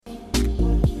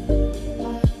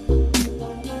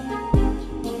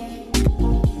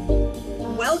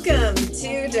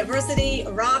to Diversity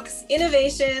Rocks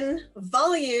Innovation,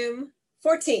 Volume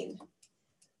 14.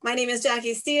 My name is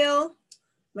Jackie Steele.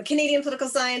 I'm a Canadian political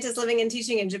scientist living and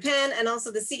teaching in Japan, and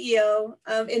also the CEO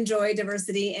of Enjoy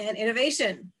Diversity and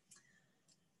Innovation.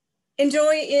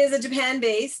 Enjoy is a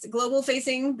Japan-based,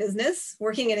 global-facing business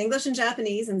working in English and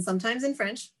Japanese, and sometimes in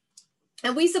French.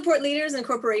 And we support leaders and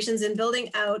corporations in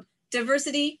building out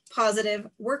diversity-positive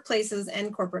workplaces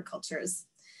and corporate cultures.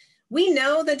 We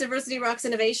know that diversity rocks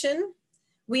innovation.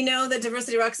 We know that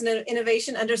diversity rocks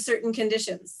innovation under certain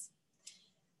conditions.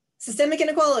 Systemic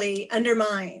inequality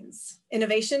undermines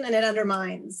innovation, and it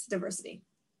undermines diversity.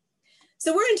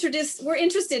 So we're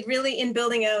interested really in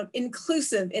building out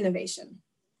inclusive innovation.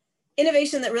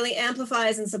 Innovation that really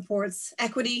amplifies and supports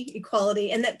equity,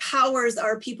 equality, and that powers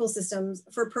our people systems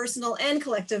for personal and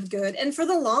collective good and for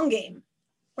the long game.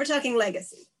 We're talking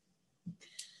legacy.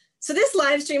 So this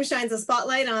live stream shines a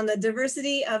spotlight on the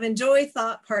diversity of Enjoy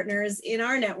thought partners in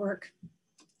our network.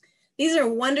 These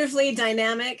are wonderfully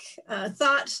dynamic,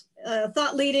 thought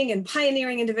leading and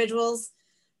pioneering individuals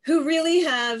who really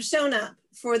have shown up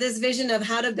for this vision of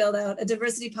how to build out a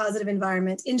diversity positive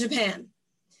environment in Japan.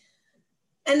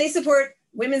 And they support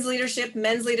women's leadership,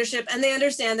 men's leadership, and they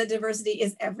understand that diversity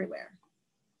is everywhere.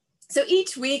 So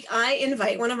each week I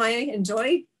invite one of my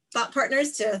Enjoy thought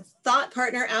partners to thought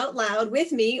partner out loud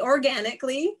with me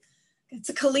organically. It's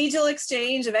a collegial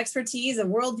exchange of expertise, of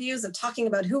worldviews, of talking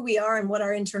about who we are and what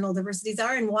our internal diversities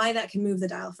are and why that can move the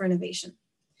dial for innovation.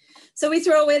 So we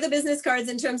throw away the business cards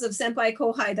in terms of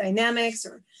senpai-kohai dynamics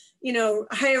or,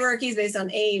 hierarchies based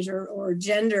on age or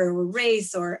gender or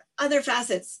race or other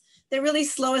facets that really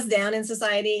slow us down in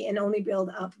society and only build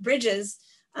up bridges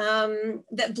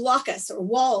that block us, or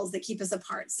walls that keep us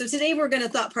apart. So today we're going to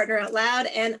thought partner out loud,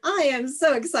 and I am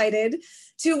so excited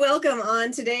to welcome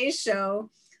on today's show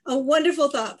a wonderful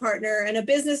thought partner and a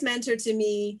business mentor to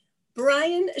me,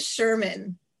 Brian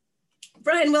Sherman.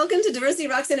 Brian, welcome to Diversity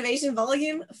Rocks Innovation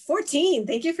Volume 14.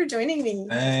 Thank you for joining me.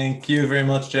 Thank you very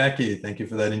much, Jackie. Thank you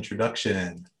for that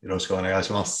introduction. Yoroshiku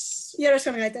onegaishimasu.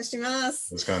 Yoroshiku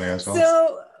onegaitashimashou. Yoroshiku onegaishimasu.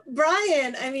 So,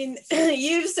 Brian,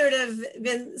 you've sort of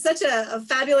been such a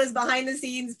fabulous behind the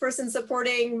scenes person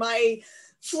supporting my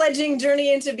fledgling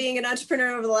journey into being an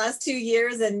entrepreneur over the last 2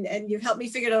 years. And you've helped me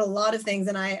figure out a lot of things.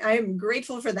 And I'm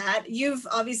grateful for that.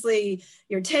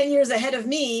 You're 10 years ahead of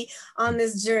me on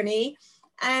this journey.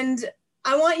 And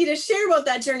I want you to share about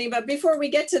that journey. But before we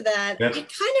get to that, yep. I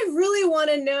kind of really want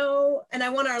to know, and I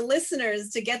want our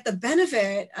listeners to get the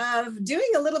benefit of doing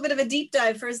a little bit of a deep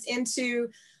dive first into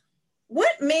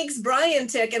what makes Brian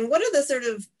tick, and what are the sort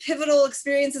of pivotal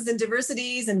experiences and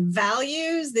diversities and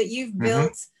values that you've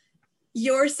built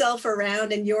yourself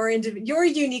around and your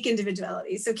unique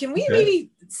individuality. So can we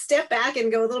maybe step back and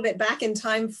go a little bit back in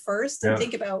time first and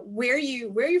think about where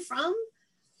you're from?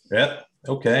 Yep.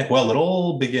 Okay. Well, it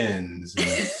all begins in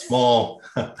a small,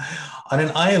 on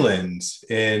an island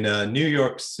in New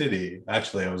York City.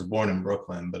 Actually, I was born in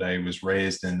Brooklyn, but I was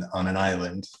raised on an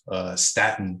island,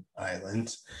 Staten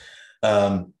Island.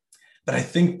 But I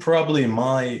think probably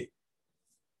my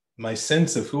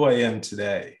sense of who I am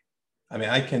today,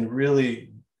 I can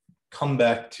really come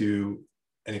back to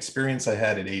an experience I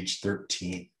had at age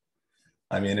 13.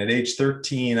 At age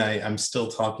 13, I'm still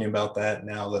talking about that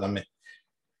now that I'm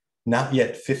not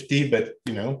yet 50, but,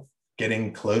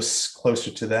 getting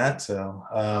closer to that. So,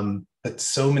 but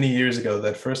so many years ago,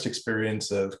 that first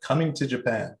experience of coming to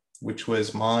Japan, which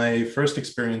was my first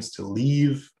experience to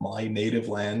leave my native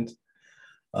land,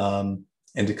 and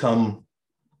to come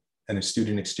in a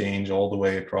student exchange all the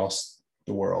way across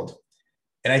the world.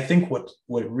 And I think what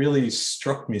really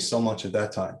struck me so much at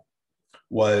that time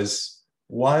was,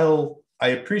 while I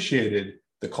appreciated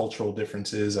the cultural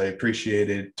differences, I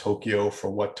appreciated Tokyo for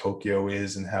what Tokyo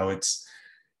is and how it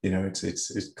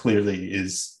clearly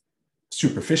is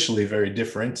superficially very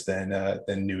different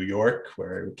than New York,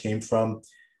 where I came from.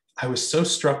 I was so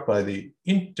struck by the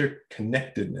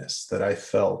interconnectedness that I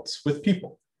felt with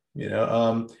people,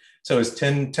 so it was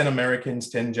 10 Americans,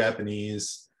 10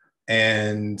 Japanese,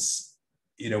 and,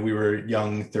 we were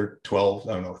young,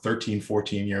 13,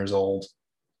 14 years old.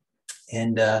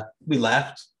 And we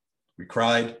laughed, we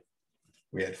cried,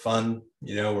 we had fun,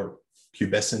 we're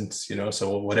pubescent,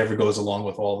 so whatever goes along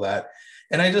with all that.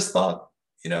 And I just thought,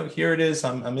 here it is,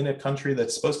 I'm in a country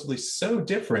that's supposed to be so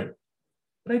different,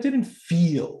 but I didn't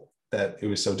feel that it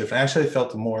was so different. Actually, I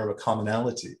felt more of a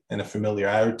commonality and a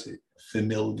familiarity.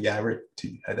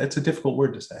 That's a difficult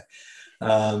word to say.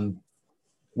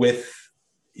 With,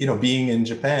 being in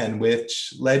Japan,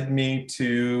 which led me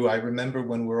to, I remember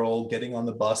when we're all getting on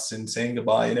the bus and saying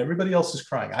goodbye and everybody else is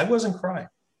crying. I wasn't crying.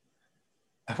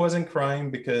 I wasn't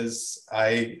crying because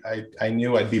I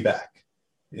knew I'd be back,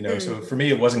 you know. So for me,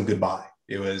 it wasn't goodbye.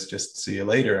 It was just see you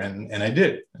later, and I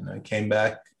did, and I came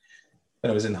back. When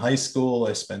I was in high school,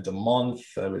 I spent a month.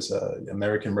 I was an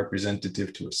American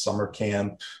representative to a summer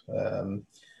camp,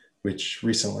 which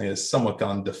recently has somewhat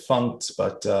gone defunct,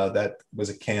 but that was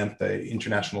a camp, an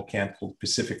international camp called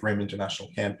Pacific Rim International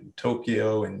Camp in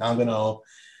Tokyo, in Nagano,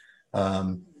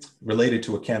 related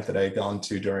to a camp that I had gone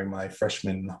to during my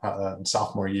freshman and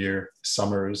sophomore year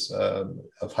summers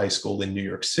of high school in New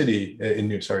York City,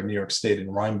 New York State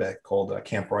in Rhinebeck, called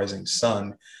Camp Rising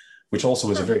Sun, which also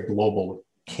was a very global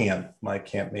camp. My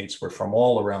campmates were from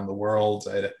all around the world.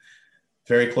 I had a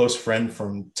very close friend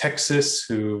from Texas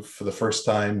who, for the first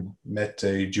time, met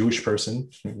a Jewish person,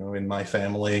 you know, in my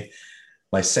family.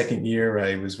 My second year,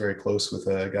 I was very close with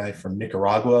a guy from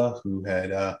Nicaragua who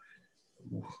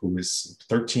was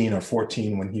 13 or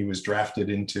 14 when he was drafted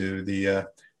into the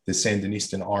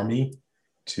Sandinistan army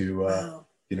to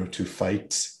to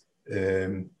fight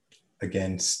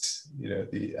against, you know,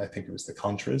 I think it was the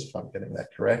Contras, if I'm getting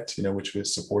that correct, you know, which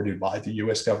was supported by the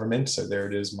U.S. government. So there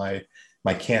it is. My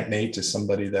campmate is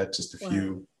somebody that just a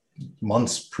few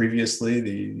months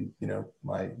previously,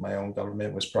 my own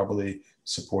government was probably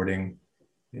supporting,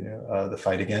 the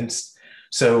fight against.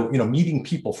 So, meeting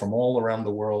people from all around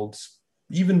the world,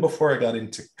 even before I got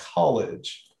into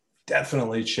college,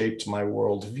 definitely shaped my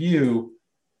worldview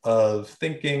of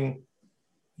thinking,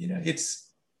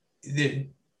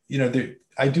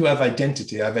 I do have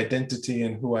identity. I have identity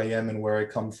in who I am and where I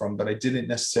come from, but I didn't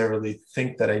necessarily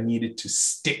think that I needed to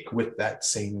stick with that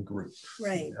same group.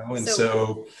 Right. And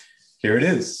so here it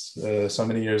is. So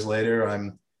many years later,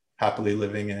 I'm happily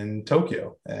living in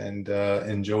Tokyo and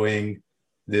enjoying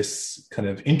this kind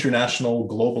of international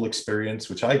global experience,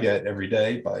 which I get every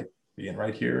day by being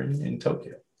right here in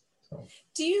Tokyo. So.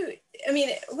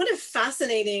 What a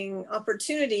fascinating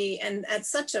opportunity, and at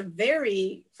such a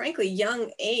very, frankly,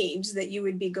 young age that you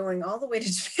would be going all the way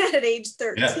to Japan at age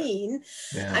 13.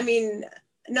 Yeah. I mean,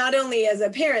 not only as a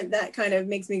parent, that kind of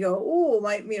makes me go, oh,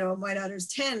 my daughter's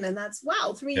 10, and that's,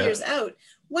 wow, 3 years out.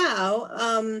 Wow.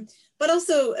 But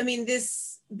also,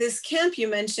 this camp you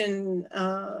mentioned,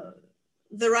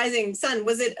 the Rising Sun,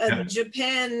 was it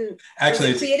Japan?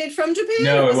 Actually, was it created from Japan?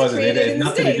 No, it wasn't. It had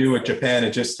nothing to do with Japan.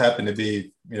 It just happened to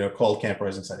be, called Camp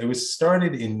Rising Sun. It was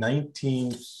started in the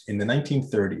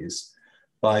 1930s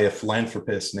by a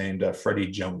philanthropist named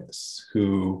Freddie Jonas,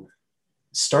 who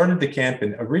started the camp.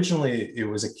 And originally, it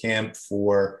was a camp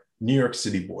for New York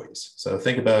City boys. So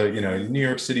think about, New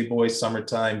York City boys,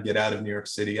 summertime, get out of New York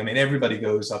City. Everybody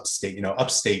goes upstate.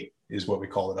 Upstate is what we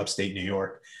call it, upstate New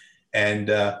York, and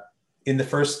in the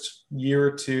first year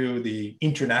or two, the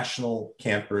international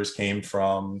campers came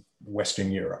from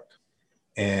Western Europe.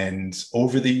 And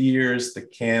over the years, the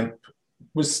camp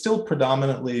was still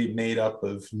predominantly made up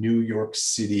of New York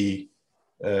City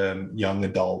young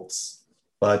adults,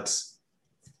 but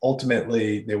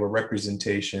ultimately there were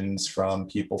representations from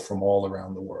people from all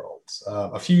around the world.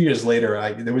 A few years later,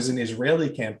 there was an Israeli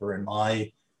camper in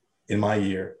my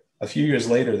year. A few years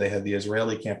later, they had the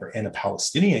Israeli camper and a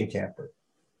Palestinian camper,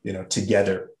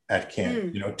 together at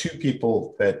camp, two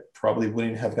people that probably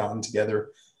wouldn't have gotten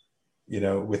together,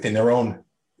 within their own,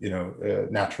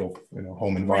 natural,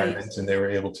 home environments. Right. And they were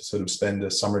able to sort of spend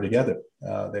a summer together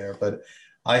there. But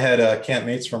I had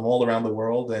campmates from all around the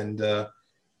world, and,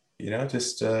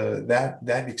 just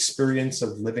that experience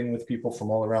of living with people from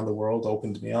all around the world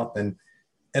opened me up. And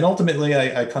ultimately,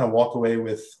 I kind of walk away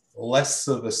with less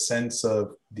of a sense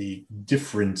of the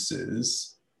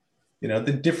differences.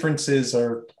 The differences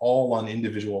are all on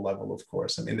individual level, of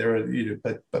course. There are,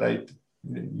 but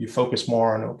you focus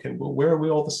more on, okay, well, where are we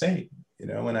all the same?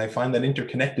 And I find that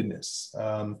interconnectedness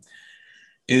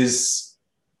is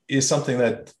something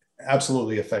that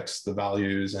absolutely affects the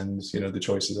values and, the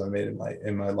choices I made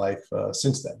in my life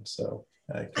since then. So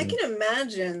I can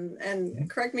imagine, and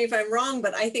correct me if I'm wrong,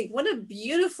 but I think what a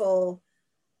beautiful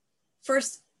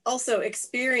first also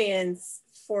experience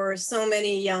for so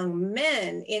many young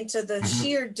men into the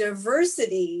sheer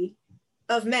diversity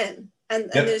of men and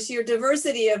the sheer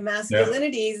diversity of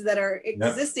masculinities that are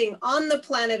existing on the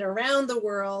planet around the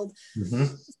world,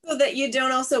 so that you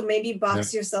don't also maybe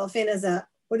box yourself in as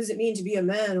what does it mean to be a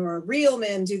man, or a real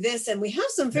man do this? And we have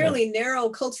some fairly narrow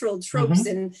cultural tropes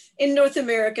in North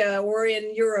America or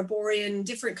in Europe or in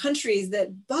different countries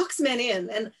that box men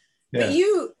in. But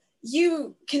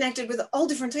you connected with all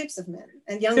different types of men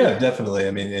and young Yeah, men. definitely.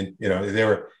 I mean, and, you know,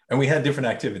 and we had different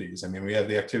activities. I mean, we have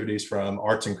the activities from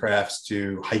arts and crafts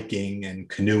to hiking and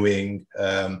canoeing.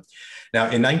 Now,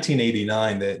 in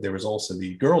 1989, there was also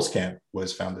the Girls Camp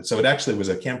was founded. So it actually was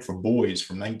a camp for boys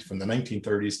from the 1930s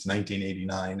to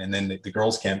 1989. And then the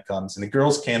Girls Camp comes, and the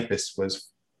Girls Campus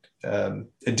was a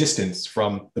distance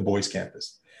from the boys'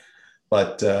 campus.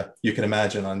 But you can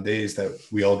imagine on days that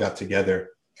we all got together,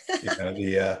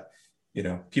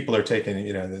 people are taking,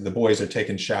 the boys are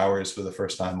taking showers for the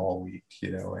first time all week,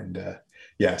 and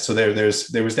yeah, so there was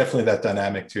definitely that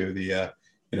dynamic to the,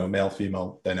 male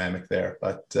female dynamic there.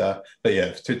 But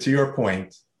yeah, to your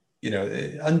point,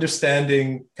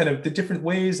 understanding kind of the different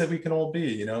ways that we can all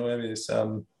be, I mean, it's,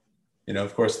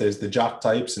 of course, there's the jock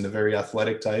types and the very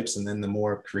athletic types, and then the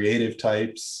more creative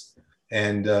types,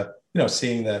 and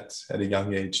seeing that at a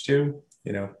young age too,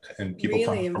 and people Really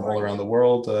come from important. all around the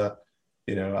world.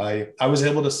 I was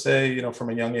able to say, from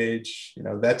a young age,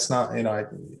 that's not,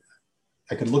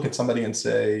 I could look at somebody and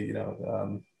say,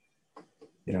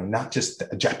 not just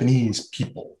Japanese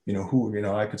people, who,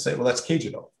 I could say, well, that's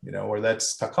Keiichiro, or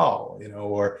that's Takao,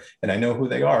 and I know who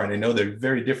they are, and I know there are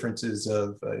very differences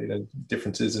of,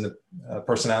 differences in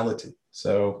personality.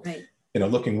 So, right.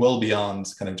 Looking well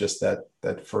beyond kind of just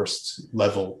that first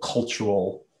level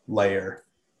cultural layer,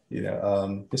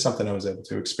 is something I was able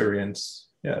to experience,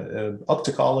 up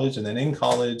to college, and then in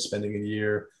college, spending a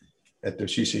year at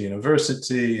Doshisha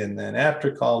University, and then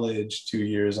after college, 2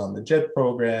 years on the JET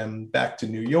program, back to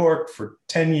New York for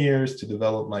 10 years to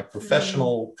develop my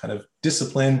professional kind of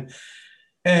discipline,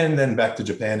 and then back to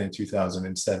Japan in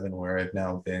 2007, where I've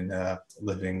now been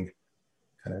living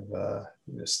kind of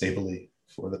stably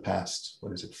for the past,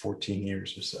 14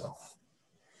 years or so.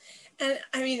 And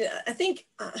I mean, I think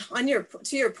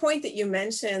to your point that you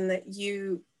mentioned that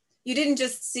you didn't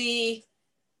just see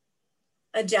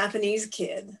a Japanese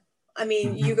kid. I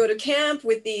mean, you go to camp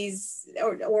with these,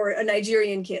 or a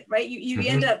Nigerian kid, right? You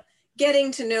end up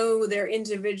getting to know their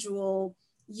individual,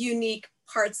 unique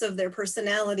parts of their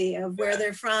personality, of where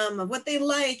they're from, of what they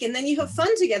like, and then you have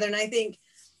fun together. And I think,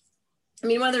 I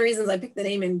mean, one of the reasons I picked the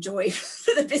name Enjoy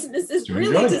for the business is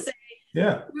really to say,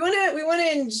 we want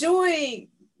to enjoy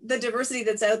the diversity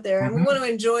that's out there, and we want to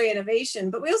enjoy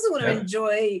innovation, but we also want to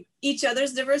enjoy each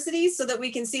other's diversity so that we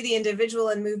can see the individual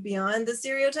and move beyond the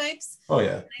stereotypes. Oh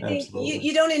yeah, I think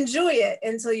you don't enjoy it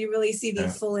until you really see the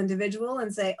full individual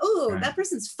and say, oh, that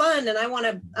person's fun, and I want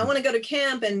to go to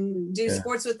camp and do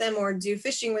sports with them, or do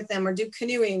fishing with them, or do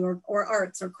canoeing, or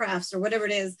arts or crafts or whatever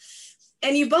it is.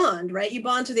 And you bond, right? You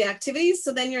bond to the activities,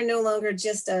 so then you're no longer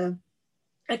just a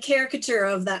caricature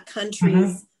of that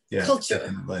country's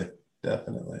culture.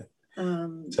 Definitely.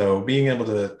 So being able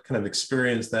to kind of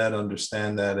experience that,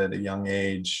 understand that at a young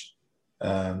age,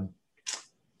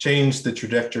 changed the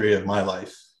trajectory of my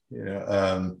life.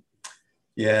 And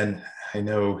I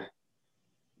know,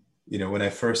 when I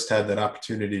first had that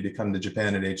opportunity to come to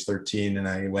Japan at age 13, and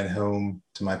I went home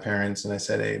to my parents and I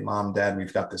said, hey, Mom, Dad,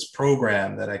 we've got this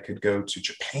program that I could go to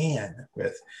Japan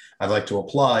with. I'd like to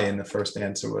apply. And the first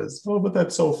answer was, oh, but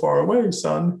that's so far away,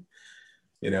 son.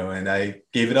 And I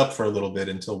gave it up for a little bit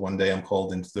until one day I'm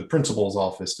called into the principal's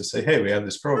office to say, hey, we have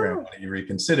this program, why don't you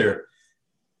reconsider?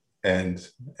 And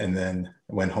then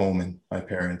I went home, and my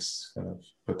parents kind of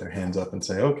put their hands up and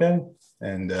say, okay.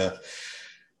 And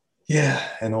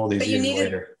and all these years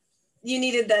later. You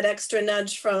needed that extra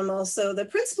nudge from also the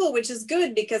principal, which is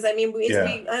good, because I mean, we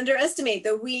underestimate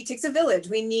that it takes a village.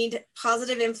 We need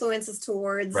positive influences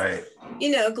towards,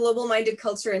 global-minded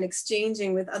culture and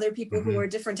exchanging with other people who are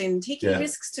different, and taking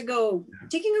risks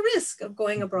taking a risk of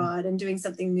going abroad and doing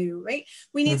something new, right?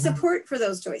 We need support for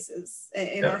those choices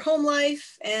in our home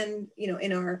life, and,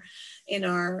 in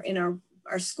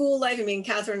our school life. I mean,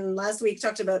 Catherine last week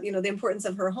talked about, the importance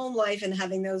of her home life and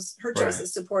having her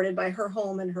choices supported by her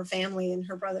home and her family and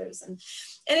her brothers. And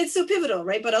it's so pivotal,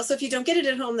 right? But also, if you don't get it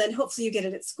at home, then hopefully you get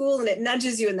it at school, and it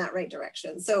nudges you in that right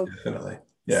direction. So definitely.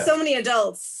 So many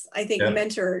adults, I think,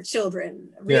 mentor children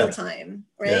real time,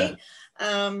 right?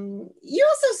 You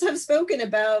also have spoken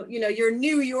about, your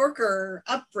New Yorker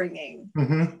upbringing,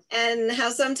 and how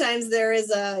sometimes there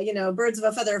is birds of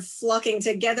a feather flocking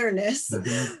togetherness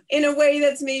in a way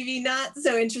that's maybe not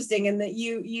so interesting, and that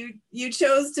you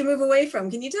chose to move away from.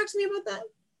 Can you talk to me about that?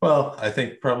 Well, I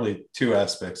think probably two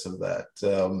aspects of that.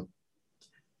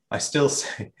 I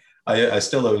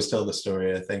still always tell the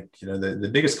story. I think, the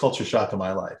biggest culture shock of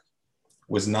my life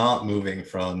was not moving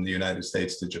from the United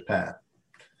States to Japan.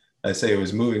 I say it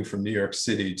was moving from New York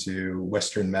City to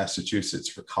Western Massachusetts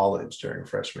for college during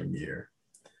freshman year.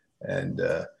 And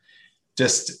I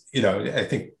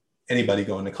think anybody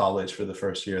going to college for the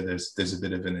first year, there's a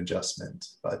bit of an adjustment.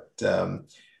 But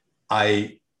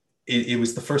it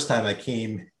was the first time I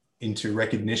came into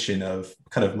recognition of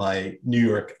kind of my New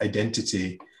York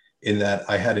identity, in that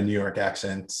I had a New York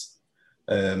accent.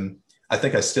 I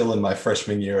think I still, in my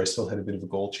freshman year, I still had a bit of a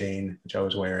gold chain, which I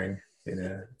was wearing.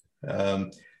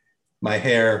 My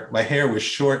hair was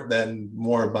short then,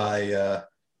 more by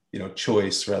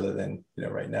choice rather than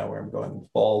right now where I'm going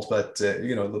bald, but a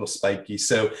little spiky.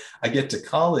 So I get to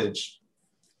college,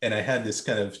 and I had this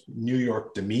kind of New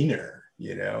York demeanor,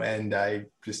 and I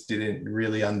just didn't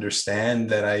really understand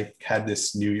that I had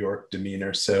this New York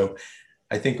demeanor. So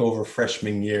I think over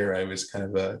freshman year, I was kind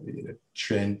of a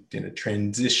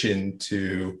transition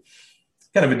to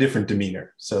kind of a different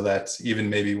demeanor. So that's even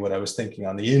maybe what I was thinking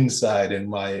on the inside, and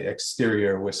my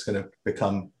exterior was going to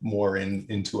become more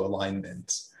into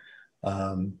alignment.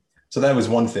 So that was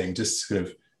one thing, just sort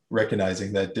of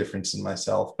recognizing that difference in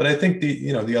myself. But I think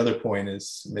the other point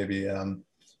is maybe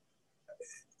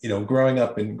growing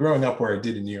up where I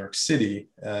did in New York City,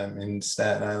 in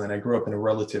Staten Island. I grew up in a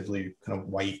relatively kind of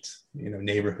white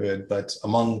neighborhood, but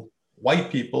among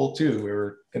white people too, we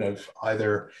were kind of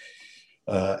either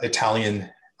Italian,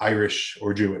 Irish,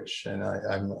 or Jewish, and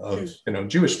I'm of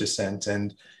Jewish descent.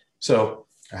 And so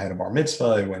I had a bar mitzvah,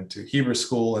 I went to Hebrew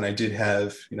school, and I did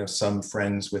have some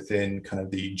friends within kind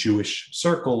of the Jewish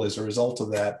circle as a result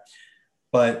of that.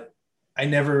 But I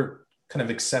never kind of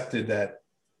accepted that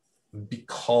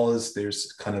because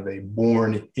there's kind of a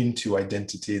born into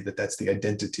identity, that's the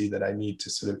identity that I need to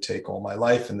sort of take all my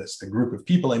life, and that's the group of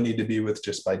people I need to be with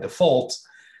just by default.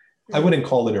 I wouldn't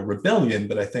call it a rebellion,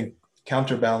 but I think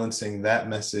counterbalancing that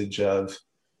message of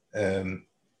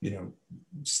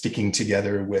sticking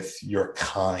together with your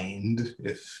kind,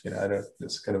 if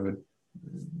it's kind of a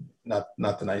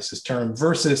not the nicest term,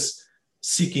 versus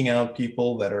seeking out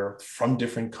people that are from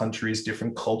different countries,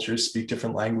 different cultures, speak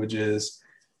different languages.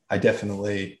 I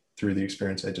definitely, through the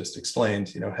experience I just explained,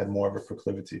 had more of a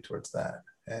proclivity towards that.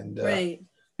 And right.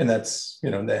 And that's,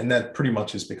 and that pretty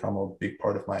much has become a big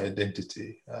part of my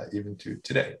identity, even to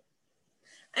today.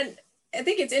 And I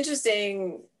think it's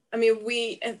interesting. I mean,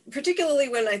 particularly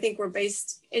when I think we're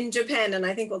based in Japan, and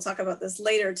I think we'll talk about this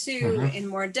later too, in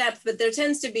more depth, but there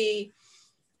tends to be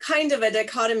kind of a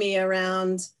dichotomy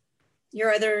around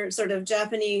you're either sort of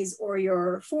Japanese or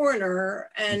you're foreigner,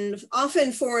 and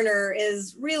often foreigner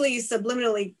is really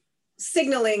subliminally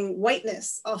signaling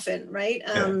whiteness often, right?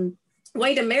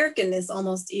 White Americanness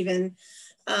almost even.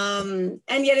 And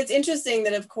yet it's interesting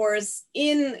that, of course,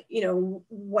 in,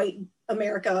 white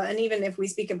America, and even if we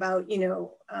speak about,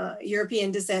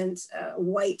 European descent,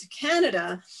 white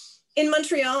Canada, in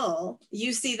Montreal,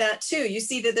 you see that too. You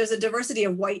see that there's a diversity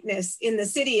of whiteness in the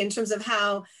city in terms of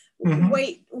how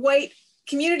white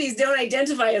communities don't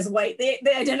identify as white. They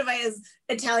identify as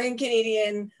Italian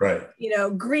Canadian, right?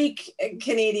 Greek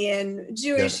Canadian,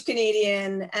 Jewish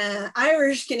Canadian,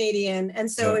 Irish Canadian. And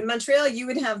so in Montreal, you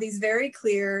would have these very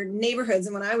clear neighborhoods.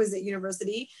 And when I was at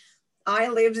university, I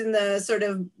lived in the sort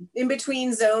of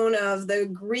in-between zone of the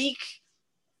Greek,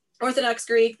 Orthodox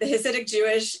Greek, the Hasidic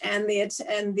Jewish, and the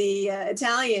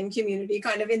Italian community,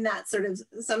 kind of in that sort of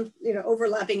some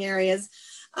overlapping areas.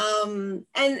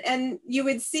 And you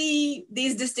would see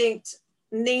these distinct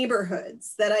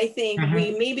neighborhoods that I think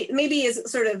we maybe is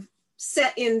sort of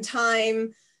set in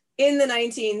time in the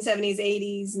 1970s,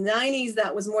 80s, 90s.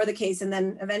 That was more the case, and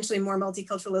then eventually more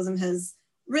multiculturalism has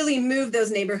really moved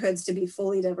those neighborhoods to be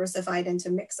fully diversified and to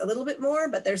mix a little bit more,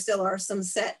 but there still are some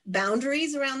set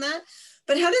boundaries around that.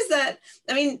 But how does that,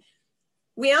 I mean,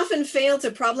 we often fail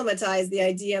to problematize the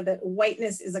idea that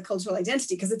whiteness is a cultural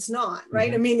identity, because it's not,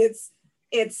 right? I mean,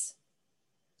 it's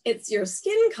your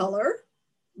skin color,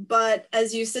 but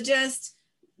as you suggest,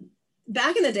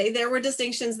 back in the day, there were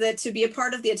distinctions that to be a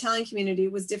part of the Italian community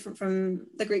was different from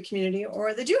the Greek community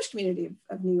or the Jewish community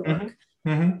of New York.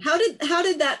 How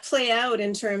did that play out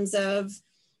in terms of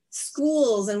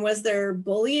schools, and was there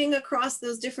bullying across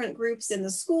those different groups in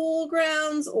the school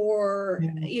grounds, or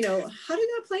how did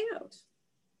that play out?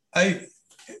 I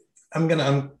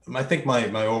think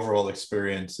my overall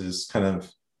experience is kind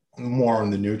of more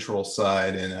on the neutral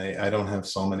side, and I don't have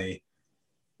so many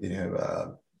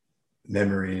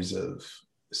memories of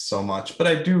so much, but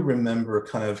I do remember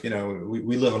kind of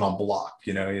we live on a block,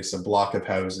 it's a block of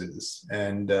houses,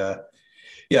 and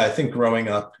I think growing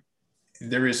up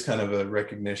there is kind of a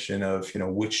recognition of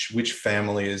which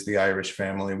family is the Irish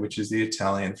family, which is the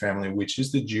Italian family, which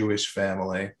is the Jewish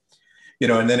family,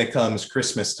 and then it comes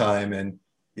Christmas time, and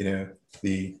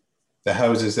the the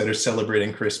houses that are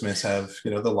celebrating Christmas have,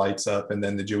 you know, the lights up, and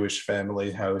then the Jewish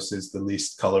family house is the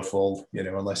least colorful, you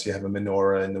know, unless you have a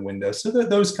menorah in the window. So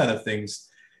that those kind of things,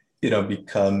 you know,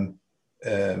 become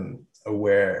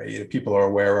aware, you know, people are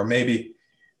aware, or maybe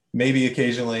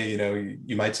occasionally, you know,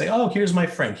 you might say, oh, here's my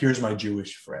friend, here's my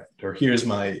Jewish friend, or here's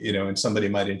my, you know, and somebody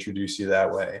might introduce you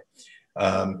that way.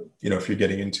 You know, if you're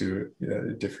getting into, you know,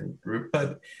 a different group,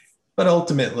 but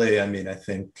ultimately, I mean, I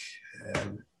think,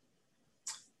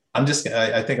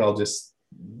 I think I'll just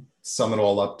sum it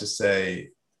all up to say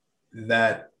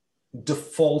that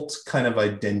default kind of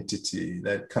identity,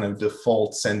 that kind of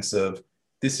default sense of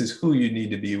this is who you need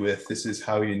to be with, this is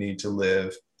how you need to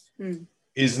live,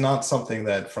 is not something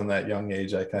that from that young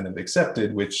age I kind of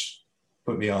accepted, which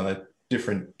put me on a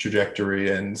different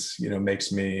trajectory and, you know,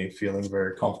 makes me feeling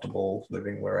very comfortable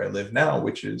living where I live now,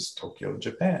 which is Tokyo,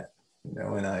 Japan. You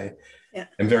know, and I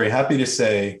am very happy to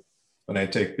say, when I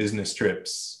take business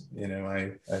trips, you know,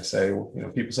 I say, you know,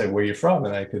 people say, where are you from?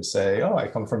 And I could say, oh, I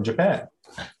come from Japan.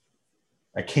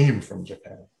 I came from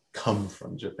Japan, come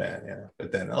from Japan, yeah.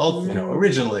 But then, you know,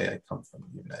 originally I come from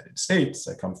the United States.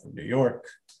 I come from New York.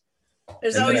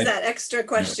 There's always that extra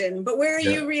question, but where are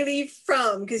you really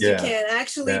from? Because you can't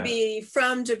actually be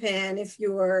from Japan if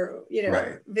you're, you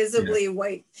know, visibly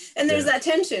white. And there's that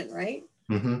tension, right?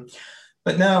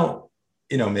 But now,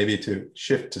 you know, maybe to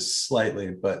shift to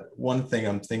slightly, but one thing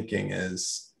I'm thinking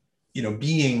is, you know,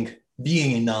 being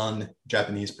a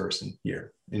non-Japanese person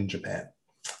here in Japan,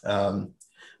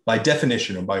 by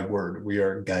definition or by word, we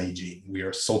are gaijin, we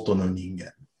are soto no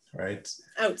ningen, right?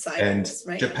 Outsiders,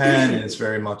 and Japan is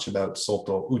very much about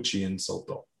soto, uchi and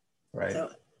soto, right? So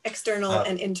external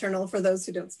and internal for those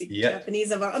who don't speak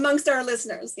Japanese amongst our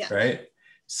listeners, right?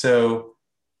 So,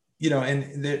 you know,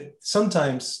 and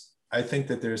sometimes I think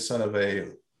that there's sort of a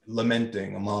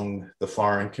lamenting among the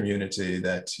foreign community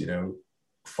that, you know,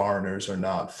 foreigners are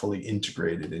not fully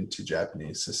integrated into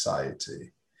Japanese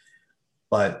society.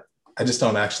 But I just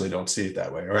don't see it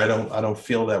that way, or I don't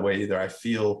feel that way either. I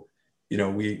feel, you know,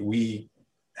 we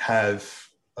have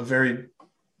a very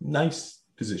nice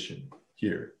position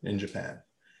here in Japan,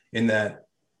 in that,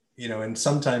 you know, and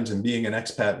sometimes in being an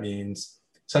expat means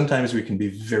sometimes we can be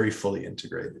very fully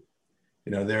integrated.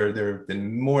 You know, there have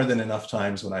been more than enough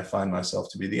times when I find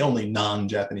myself to be the only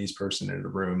non-Japanese person in a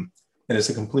room, and it's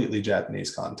a completely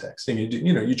Japanese context. And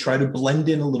you know, you try to blend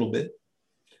in a little bit,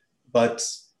 but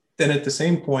then at the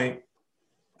same point,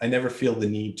 I never feel the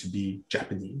need to be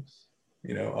Japanese.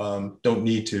 You know, don't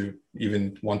need to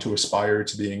even want to aspire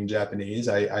to being Japanese.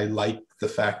 I like the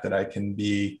fact that I can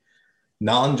be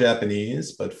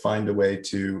non-Japanese, but find a way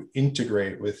to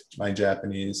integrate with my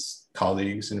Japanese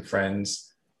colleagues and friends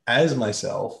as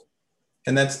myself,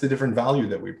 and that's the different value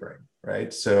that we bring,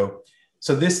 right? So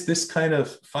this kind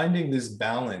of finding this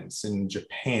balance in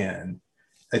Japan,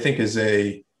 I think is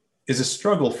a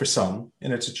struggle for some,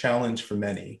 and it's a challenge for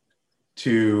many,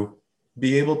 to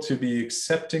be able to be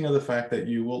accepting of the fact that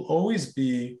you will always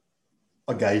be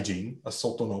a gaijin, a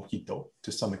soto no hito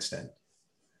to some extent,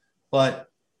 but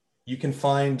you can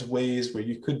find ways where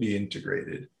you could be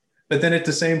integrated. But then at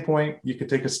the same point, you could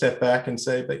take a step back and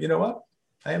say, but you know what?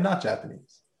 I am not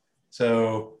Japanese.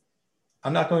 So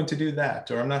I'm not going to do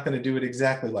that, or I'm not going to do it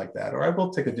exactly like that, or I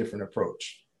will take a different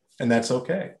approach, and that's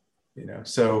okay. You know,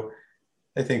 so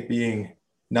I think being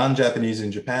non-Japanese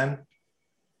in Japan,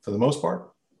 for the most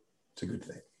part, it's a good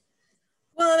thing.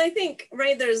 Well, and I think,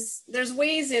 right, there's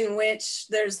ways in which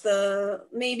there's the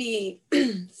maybe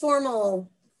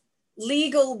formal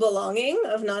legal belonging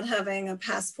of not having a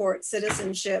passport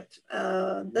citizenship,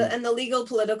 and the legal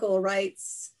political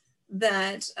rights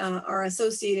that are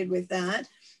associated with that.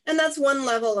 And that's one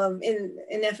level of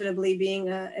inevitably being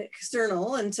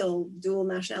external until dual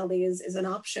nationality is an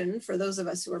option for those of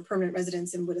us who are permanent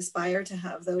residents and would aspire to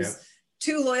have those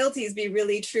two loyalties be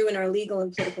really true in our legal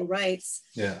and political rights.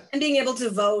 And being able to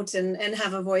vote and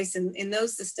have a voice in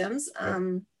those systems.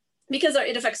 Because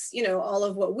it affects, you know, all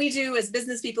of what we do as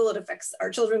business people. It affects our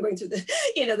children going through the,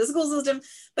 you know, the school system.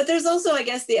 But there's also, I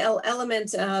guess, the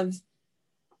element of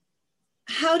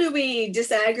how do we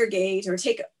disaggregate or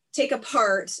take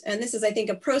apart, and this is, I think,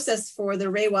 a process for the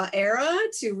Reiwa era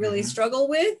to really struggle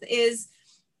with, is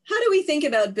how do we think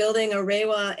about building a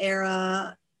Reiwa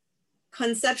era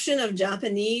conception of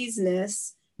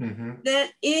Japanese-ness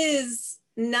that is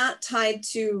not tied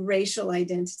to racial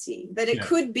identity, that it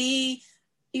could be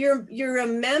you're a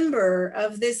member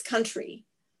of this country.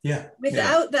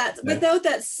 Without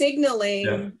that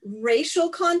signaling racial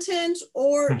content,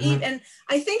 or even,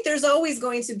 I think there's always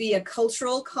going to be a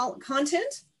cultural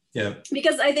content.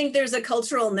 Because I think there's a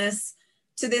culturalness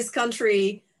to this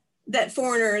country that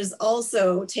foreigners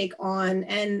also take on.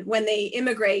 And when they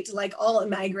immigrate, like all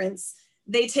immigrants,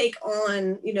 they take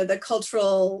on, the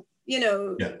cultural,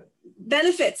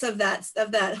 benefits of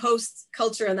that host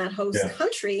culture and that host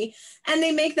country, and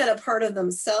they make that a part of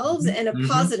themselves in a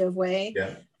positive way.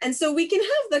 And so we can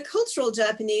have the cultural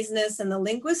Japaneseness and the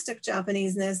linguistic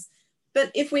Japaneseness,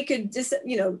 but if we could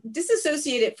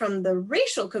disassociate it from the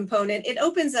racial component, it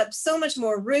opens up so much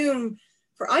more room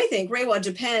for, I think, Reiwa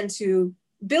Japan to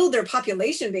build their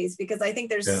population base, because I think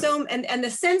there's and the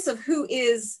sense of who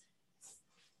is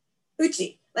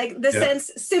uchi, like the sense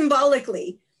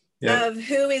symbolically of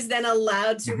who is then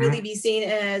allowed to really be seen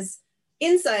as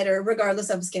insider, regardless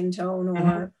of skin tone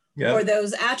or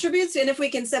those attributes. And if we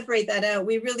can separate that out,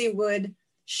 we really would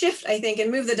shift, I think, and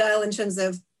move the dial in terms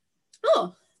of,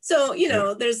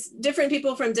 there's different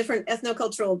people from different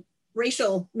ethnocultural,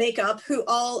 racial makeup who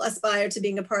all aspire to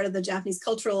being a part of the Japanese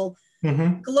cultural,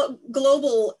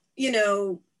 global,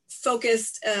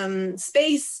 focused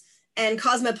space and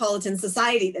cosmopolitan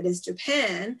society that is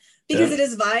Japan, because it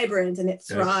is vibrant and it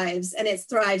thrives, and it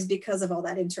thrives because of all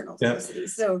that internal diversity.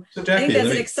 So Jackie, I think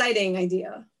that's an exciting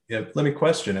idea. Yeah, let me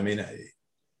question. I mean,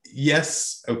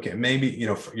 yes, okay, maybe,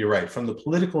 you're right. From the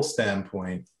political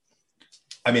standpoint,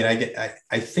 I mean,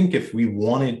 I think if we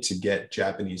wanted to get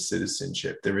Japanese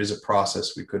citizenship, there is a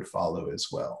process we could follow as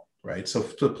well, right? So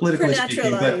politically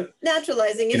speaking,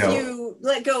 naturalizing, if you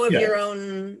let go of your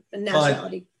own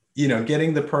nationality.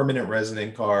 Getting the permanent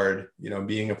resident card,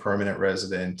 being a permanent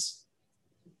resident,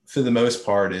 for the most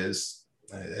part is,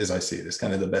 as I see it, is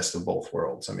kind of the best of both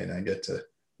worlds. I mean, I get to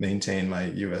maintain my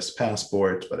US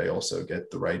passport, but I also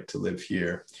get the right to live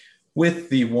here, with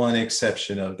the one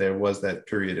exception of there was that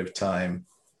period of time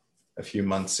a few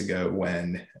months ago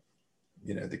when,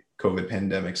 the COVID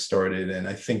pandemic started. And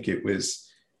I think it was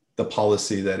the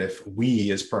policy that if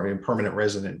we as permanent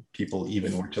resident people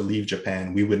even were to leave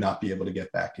Japan, we would not be able to get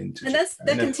back into Japan.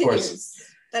 That continues.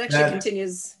 That actually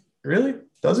continues. Really?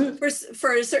 Does it?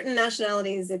 For certain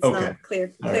nationalities, it's not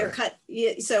clear cut.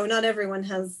 So not everyone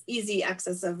has easy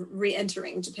access of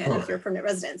re-entering Japan if you're a permanent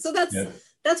resident. So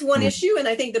that's one issue. And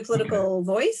I think the political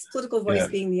voice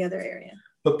being the other area.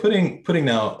 But putting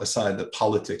now aside the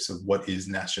politics of what is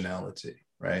nationality,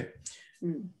 right?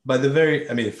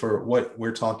 For what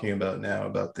we're talking about now,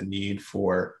 about the need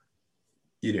for,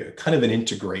 kind of an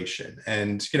integration,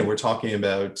 and, we're talking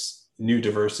about new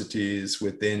diversities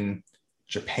within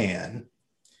Japan.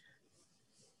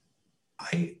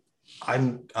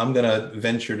 I'm gonna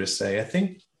venture to say, I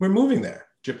think we're moving there.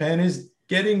 Japan is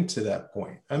getting to that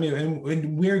point. I mean,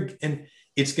 and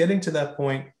it's getting to that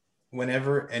point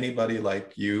whenever anybody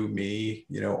like you, me,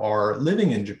 are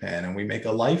living in Japan and we make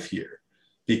a life here.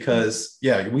 Because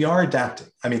we are adapting.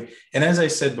 I mean, and as I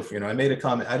said before, I made a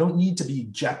comment, I don't need to be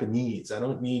Japanese. I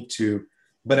don't need to,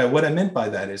 but what I meant by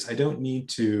that is I don't need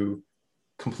to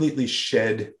completely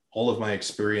shed all of my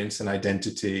experience and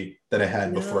identity that I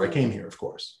had before I came here, of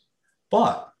course.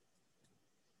 But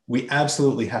we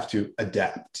absolutely have to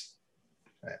adapt.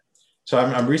 Right? So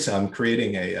I'm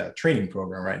creating a training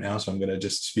program right now. So I'm going to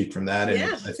just speak from that. And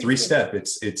a 3-step,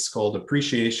 it's called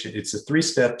appreciation. It's 3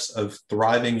 steps of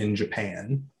thriving in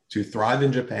Japan. To thrive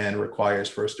in Japan requires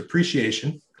first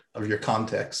appreciation of your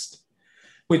context,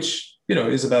 which,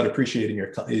 is about appreciating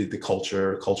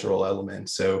the cultural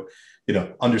elements. So,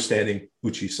 understanding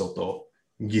uchi soto,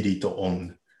 giri to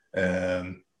on,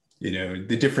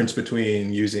 the difference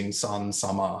between using san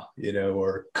sama,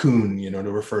 or kun,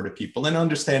 to refer to people, and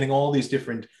understanding all these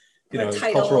different,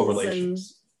 cultural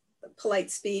relations.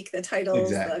 Polite speak, the titles,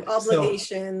 the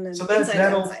obligation. So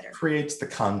that all creates the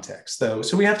context, though.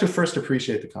 So we have to first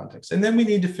appreciate the context, and then we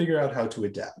need to figure out how to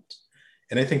adapt.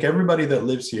 And I think everybody that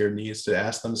lives here needs to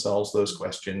ask themselves those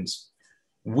questions.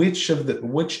 Which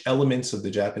elements of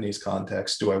the Japanese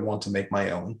context do I want to make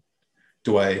my own?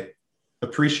 Do I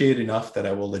appreciate enough that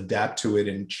I will adapt to it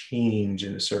and change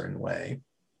in a certain way?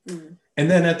 And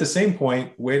then at the same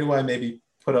point, where do I maybe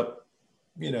put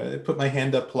my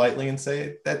hand up politely and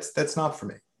say, that's not for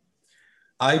me.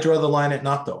 I draw the line at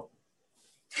natto.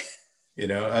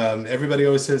 Everybody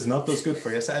always says natto's good for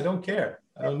you. I say, I don't care.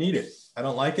 I don't need it. I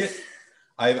don't like it.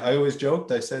 I always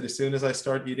joked. I said, as soon as I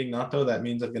start eating natto, that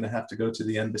means I'm going to have to go to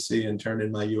the embassy and turn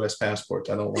in my US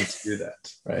passport. I don't want to do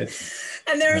that, right?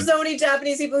 And there are so many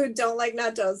Japanese people who don't like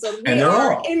natto. So we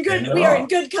are in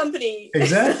good company.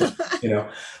 Exactly.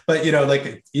 But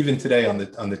like even today on the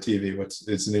TV,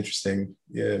 it's an interesting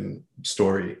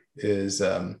story is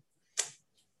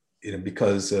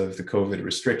because of the COVID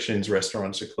restrictions,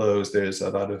 restaurants are closed. There's a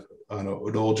lot of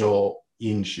rojo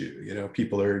inshu.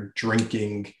 People are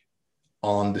drinking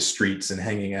on the streets and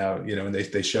hanging out, and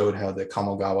they showed how the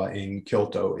Kamogawa in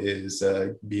Kyoto is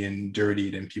being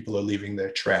dirtied and people are leaving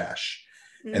their trash.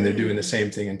 And they're doing the same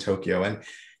thing in Tokyo.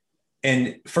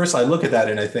 And first I look at that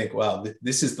and I think, wow,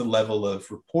 this is the level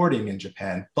of reporting in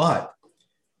Japan. But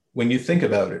when you think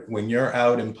about it, when you're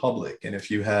out in public and if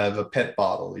you have a PET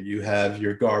bottle or you have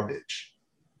your garbage,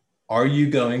 are you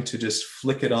going to just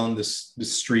flick it on the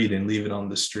street and leave it on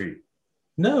the street?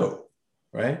 No,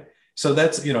 right? So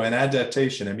that's, an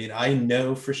adaptation. I mean, I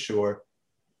know for sure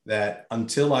that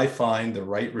until I find the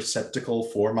right receptacle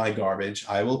for my garbage,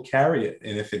 I will carry it.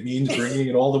 And if it means bringing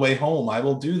it all the way home, I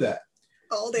will do that.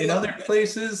 All day in long. Other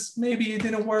places, maybe you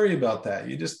didn't worry about that.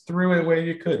 You just threw it where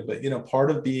you could. But,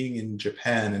 part of being in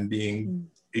Japan and being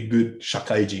a good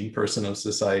shakaijin, person of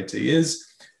society, is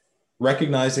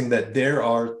recognizing that there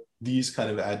are these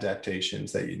kind of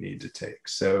adaptations that you need to take.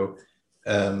 So,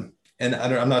 and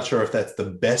I'm not sure if that's the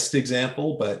best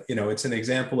example, but, it's an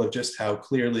example of just how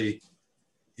clearly,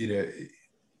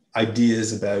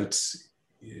 ideas about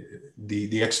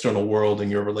the external world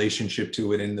and your relationship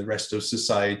to it and the rest of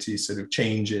society sort of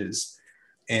changes.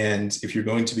 And if you're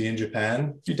going to be in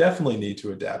Japan, you definitely need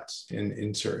to adapt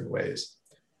in certain ways.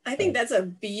 I think that's a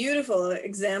beautiful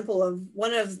example of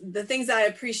one of the things I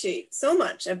appreciate so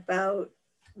much about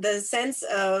the sense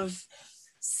of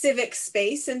civic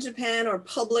space in Japan, or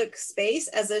public space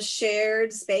as a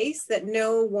shared space that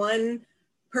no one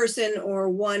person or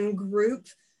one group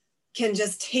can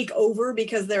just take over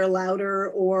because they're louder,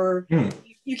 or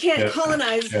you can't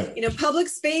colonize. Public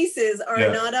spaces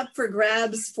are not up for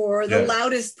grabs for the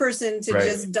loudest person to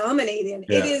just dominate in.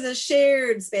 It is a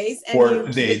shared space, and or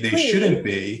they shouldn't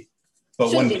be.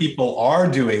 But when people are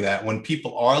doing that, when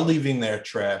people are leaving their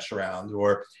trash around,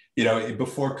 or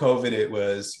before COVID, it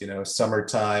was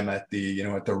summertime at the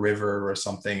at the river or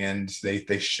something, and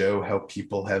they show how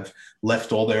people have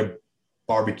left all their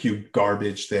barbecue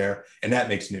garbage there, and that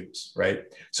makes news, right?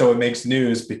 So it makes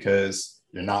news because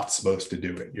you're not supposed to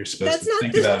do it. You're supposed to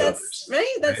think about others.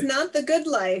 Right? That's not the good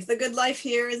life. The good life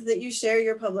here is that you share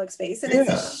your public space, and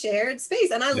it's a shared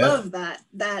space. And I love that.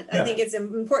 I think it's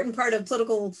an important part of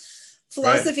political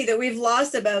philosophy that we've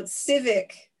lost about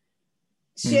civic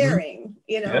sharing,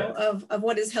 of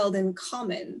what is held in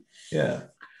common. Yeah.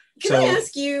 Can I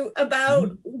ask you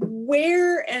about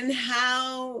where and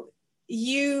how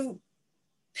you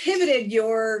pivoted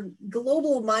your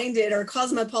global-minded or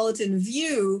cosmopolitan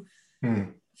view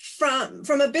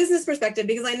from a business perspective?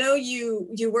 Because I know you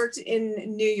worked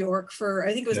in New York for,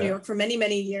 I think it was New York for many,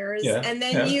 many years, and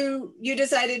then you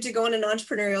decided to go on an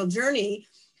entrepreneurial journey.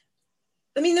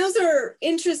 I mean, those are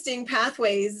interesting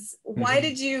pathways. Why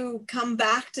did you come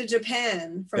back to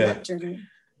Japan from that journey?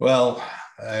 Well,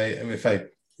 if I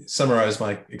summarize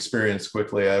my experience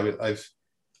quickly,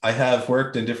 I have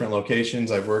worked in different locations.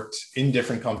 I've worked in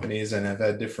different companies and I've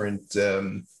had different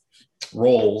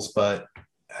roles, but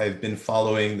I've been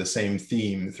following the same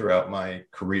theme throughout my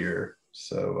career.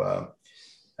 So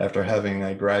after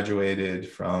I graduated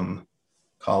from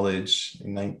college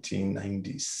in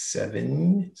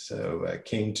 1997. So I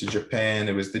came to Japan.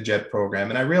 It was the JET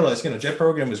program. And I realized, JET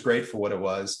program was great for what it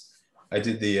was. I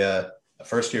did the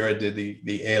first year I did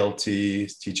the ALT,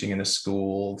 teaching in a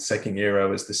school. Second year I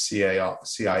was the CIR,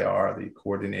 the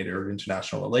coordinator of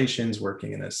international relations,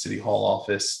 working in a city hall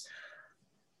office.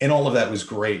 And all of that was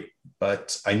great,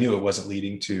 but I knew it wasn't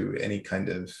leading to any kind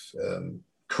of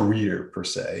career per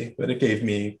se, but it gave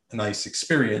me a nice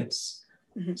experience.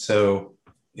 So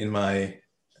in my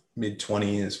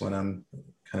mid-20s, when I'm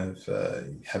kind of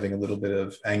having a little bit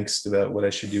of angst about what I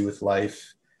should do with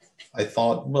life, I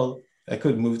thought, well, I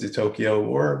could move to Tokyo,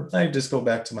 or I just go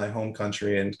back to my home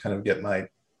country and kind of get my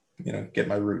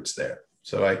roots there.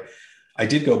 So I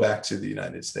did go back to the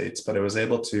United States, but I was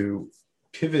able to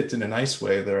pivot in a nice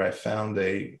way there. I found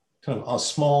a kind of a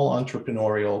small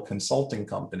entrepreneurial consulting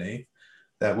company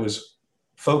that was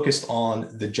focused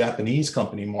on the Japanese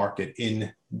company market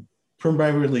in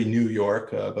primarily New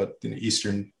York, but in the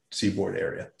Eastern Seaboard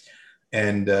area,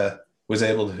 and was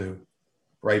able to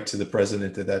write to the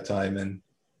president at that time and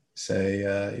say,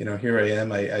 here I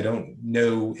am. I don't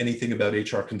know anything about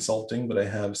HR consulting, but I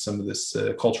have some of this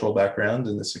cultural background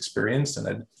and this experience,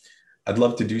 and I'd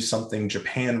love to do something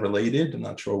Japan related. I'm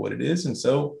not sure what it is. And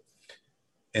so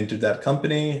entered that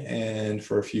company. And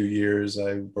for a few years,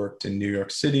 I worked in New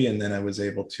York City. And then I was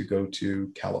able to go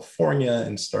to California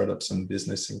and start up some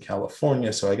business in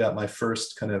California. So I got my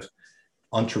first kind of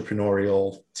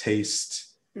entrepreneurial taste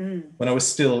when I was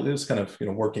still, it was kind of,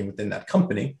 working within that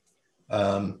company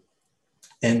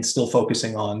and still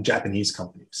focusing on Japanese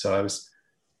companies. So I was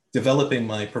developing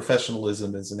my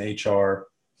professionalism as an HR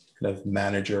kind of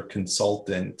manager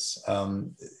consultant,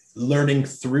 learning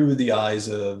through the eyes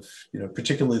of,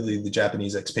 particularly the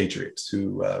Japanese expatriates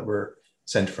who were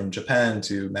sent from Japan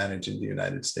to manage in the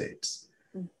United States.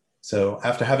 So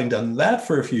after having done that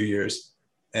for a few years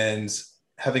and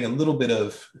having a little bit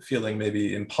of feeling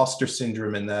maybe imposter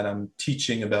syndrome in that I'm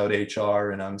teaching about HR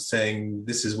and I'm saying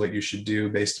this is what you should do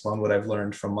based upon what I've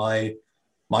learned from my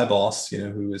boss,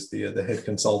 who is the head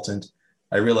consultant,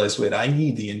 I realized, wait, I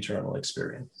need the internal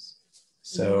experience.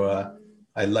 So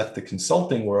I left the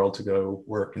consulting world to go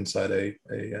work inside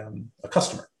a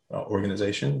customer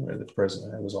organization where the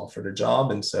president, I was offered a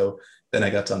job. And so then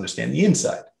I got to understand the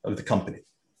inside of the company.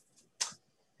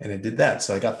 And I did that.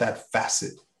 So I got that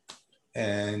facet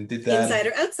and did that.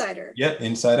 Insider, outsider. Yep,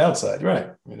 inside, outside, right.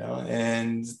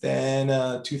 And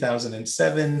then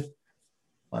 2007,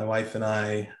 my wife and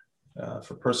I,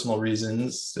 for personal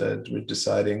reasons, we're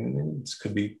deciding this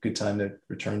could be a good time to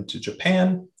return to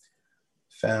Japan.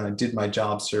 I did my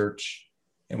job search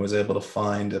and was able to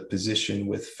find a position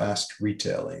with Fast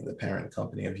Retailing, the parent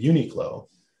company of Uniqlo.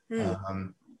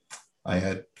 I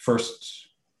had first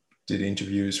did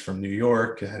interviews from New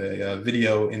York. I had a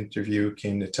video interview,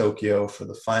 came to Tokyo for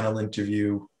the final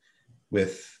interview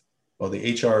with,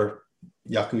 the HR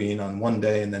Yakuin on one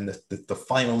day. And then the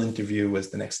final interview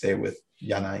was the next day with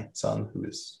Yanai-san, who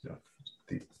is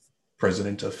the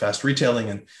president of Fast Retailing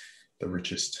and the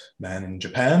richest man in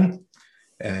Japan.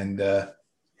 And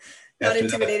not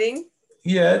intimidating.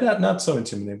 Not so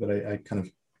intimidating, but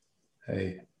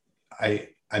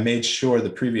I made sure the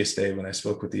previous day when I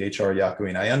spoke with the HR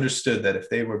Yakuin, I understood that if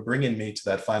they were bringing me to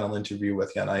that final interview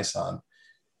with Yanai-san,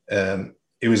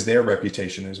 it was their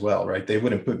reputation as well, right? They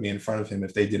wouldn't put me in front of him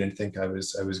if they didn't think I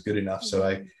was good enough. So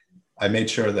I made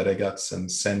sure that I got some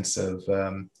sense of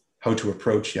how to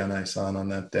approach Yanai-san on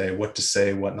that day, what to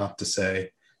say, what not to say.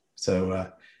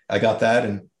 So I got that,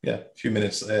 and a few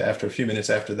minutes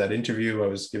after that interview, I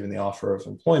was given the offer of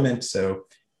employment. So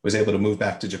was able to move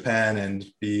back to Japan and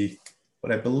be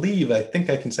what I think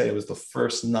I can say it was the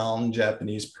first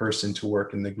non-Japanese person to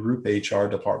work in the group HR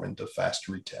department of Fast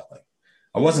Retailing.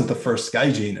 I wasn't the first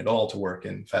gaijin at all to work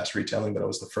in Fast Retailing, but I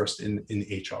was the first in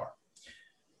HR.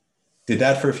 Did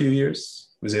that for a few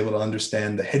years, was able to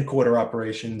understand the headquarter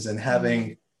operations, and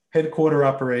having headquarter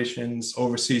operations,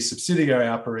 overseas subsidiary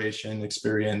operation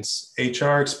experience,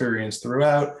 HR experience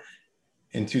throughout.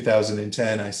 In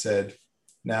 2010, I said,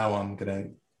 now I'm going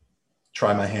to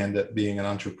try my hand at being an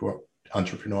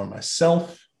entrepreneur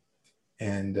myself,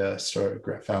 and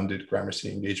founded Gramercy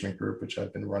Engagement Group, which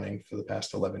I've been running for the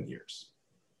past 11 years.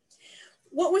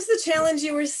 What was the challenge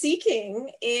you were seeking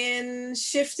in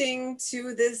shifting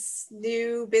to this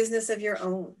new business of your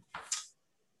own?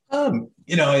 I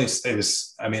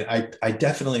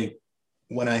definitely,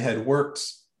 when I had worked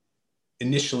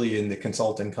initially in the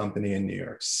consulting company in New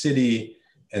York City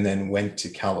and then went to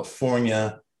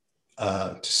California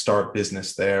to start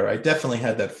business there, I definitely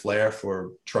had that flair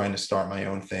for trying to start my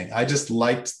own thing. I just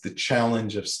liked the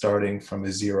challenge of starting from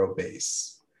a zero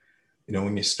base.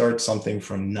 When you start something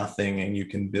from nothing and you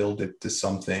can build it to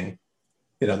something,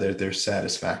 there's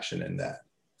satisfaction in that.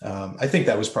 I think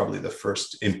that was probably the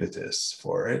first impetus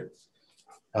for it.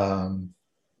 And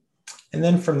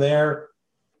then from there,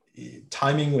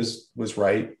 timing was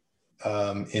right,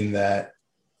 in that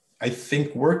I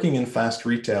think working in Fast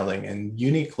Retailing and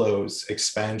Uniqlo's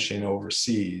expansion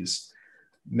overseas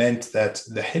meant that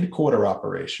the headquarter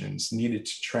operations needed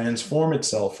to transform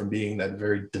itself from being that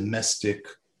very domestic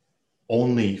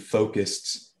only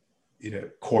focused,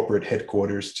 corporate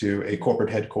headquarters to a corporate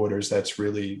headquarters that's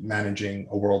really managing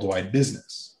a worldwide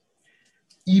business.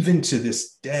 Even to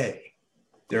this day,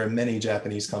 there are many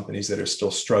Japanese companies that are still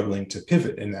struggling to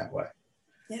pivot in that way.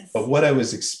 Yes. But what I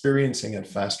was experiencing at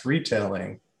Fast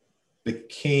Retailing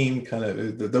became kind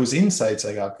of, those insights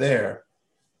I got there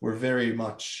were very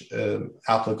much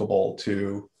applicable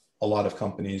to a lot of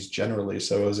companies generally.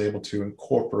 So I was able to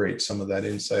incorporate some of that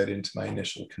insight into my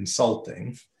initial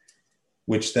consulting,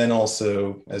 which then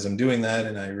also, as I'm doing that,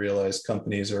 and I realized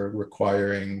companies are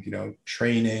requiring,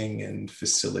 training and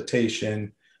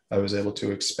facilitation, I was able to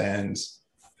expand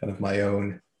kind of my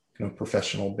own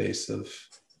professional base of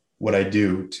what I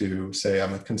do to say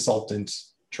I'm a consultant,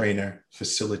 trainer,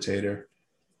 facilitator.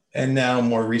 And now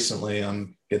more recently,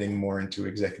 I'm getting more into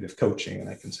executive coaching, and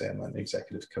I can say I'm an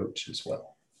executive coach as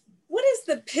well. What is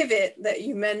the pivot that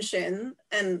you mentioned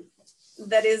and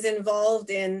that is involved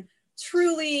in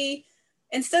truly,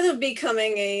 instead of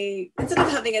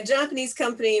having a Japanese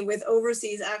company with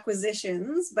overseas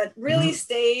acquisitions, but really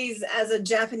stays as a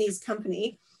Japanese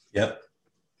company? Yep.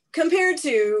 Compared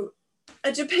to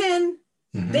a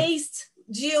Japan-based,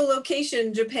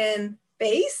 geolocation Japan-based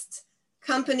based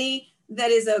company that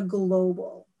is a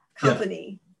global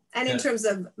company. And in terms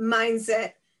of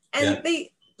mindset, and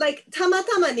they like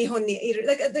tamatama Nihon ni iru.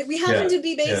 Like we happen to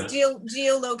be based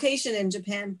geolocation in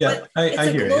Japan, but it's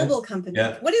a global company.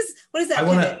 What is that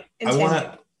pivot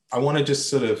intended? I want to just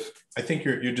sort of, I think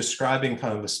you're describing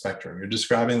kind of the spectrum. You're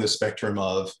describing the spectrum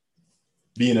of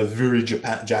being a very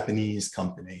Japanese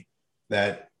company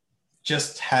that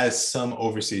just has some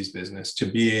overseas business to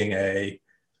being a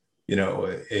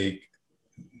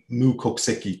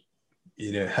mukokuseki,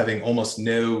 having almost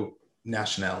no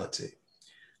nationality.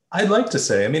 I'd like to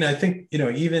say, I mean, I think,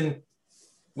 even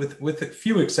with a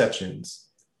few exceptions,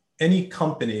 any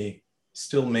company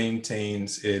still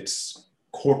maintains its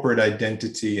corporate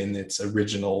identity in its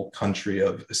original country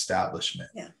of establishment.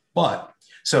 But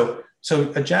so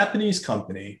a Japanese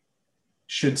company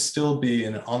should still be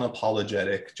an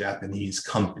unapologetic Japanese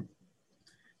company.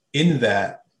 In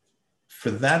that,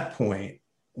 for that point,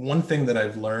 one thing that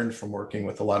I've learned from working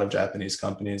with a lot of Japanese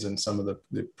companies and some of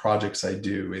the projects I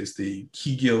do is the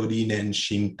Kigyo Rinen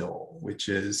Shinto, which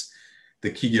is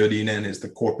the Kigyo Rinen is the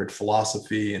corporate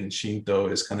philosophy, and Shinto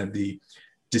is kind of the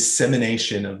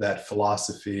dissemination of that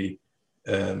philosophy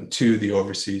to the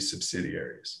overseas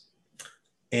subsidiaries.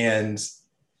 And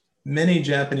many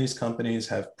Japanese companies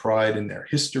have pride in their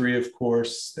history, of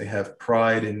course. They have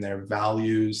pride in their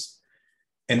values.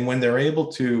 And when they're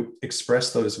able to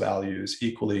express those values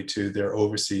equally to their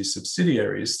overseas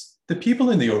subsidiaries, the people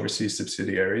in the overseas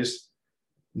subsidiaries,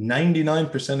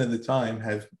 99% of the time,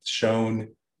 have shown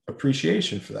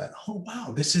appreciation for that. Oh,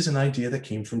 wow, this is an idea that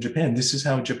came from Japan. This is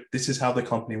how the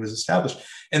company was established.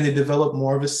 And they develop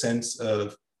more of a sense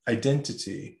of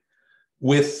identity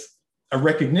with a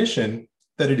recognition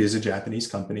that it is a Japanese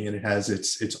company and it has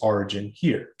its origin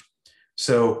here.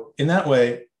 So in that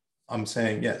way, I'm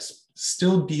saying, yes,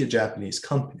 still be a Japanese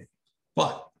company.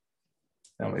 But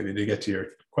now maybe to get to your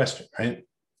question, right?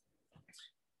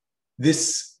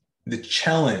 The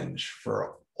challenge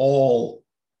for all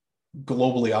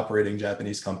globally operating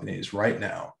Japanese companies right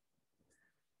now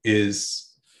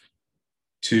is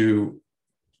to,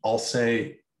 I'll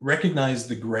say, recognize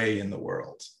the gray in the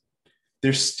world.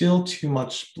 There's still too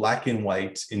much black and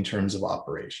white in terms of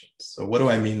operations. So what do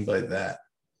I mean by that?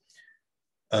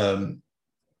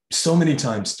 So many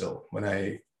times still, when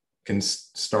I can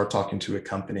start talking to a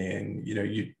company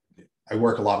and, I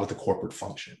work a lot with the corporate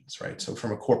functions, right? So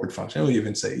from a corporate function, we'll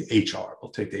even say HR,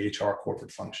 we'll take the HR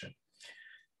corporate function.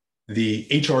 The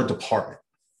HR department,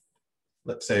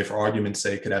 let's say for argument's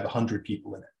sake, could have 100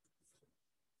 people in it.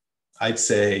 I'd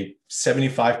say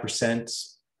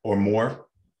 75% or more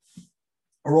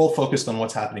are all focused on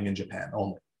what's happening in Japan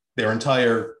only. Their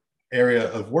entire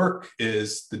area of work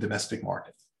is the domestic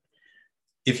market.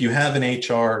 If you have an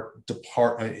HR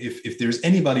department, if there's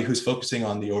anybody who's focusing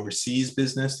on the overseas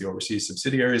business, the overseas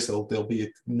subsidiaries, there'll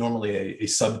be normally a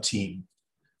sub-team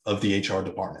of the HR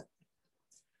department.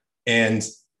 And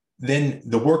then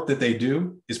the work that they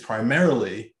do is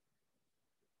primarily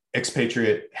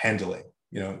expatriate handling,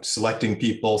 selecting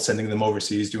people, sending them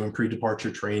overseas, doing pre-departure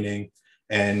training,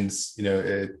 and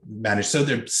manage. So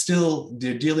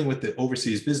they're dealing with the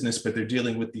overseas business, but they're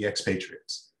dealing with the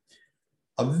expatriates.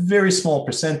 A very small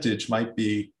percentage might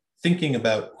be thinking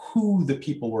about who the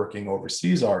people working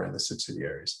overseas are in the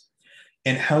subsidiaries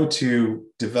and how to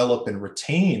develop and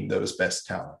retain those best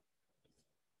talent.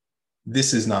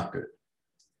 This is not good.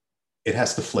 It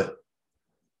has to flip.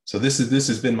 So this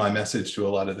has been my message to a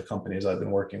lot of the companies I've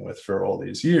been working with for all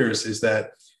these years, is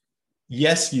that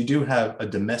yes, you do have a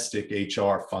domestic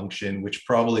HR function, which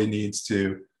probably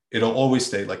it'll always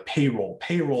stay like payroll.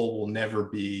 Payroll will never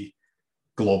be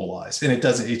globalized, and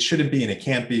it shouldn't be, and it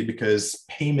can't be, because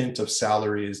payment of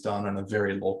salary is done on a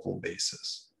very local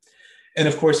basis. And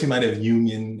of course, you might have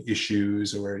union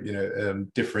issues or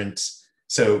different.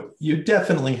 So you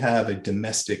definitely have a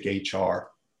domestic HR,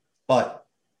 but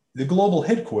the global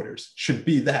headquarters should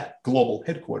be that global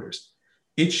headquarters.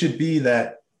 It should be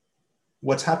that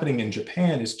what's happening in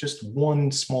Japan is just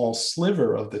one small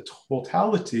sliver of the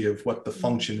totality of what the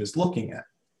function is looking at.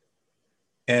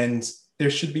 And there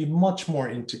should be much more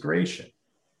integration.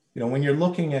 When you're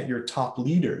looking at your top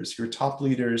leaders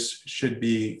should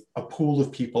be a pool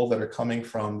of people that are coming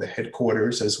from the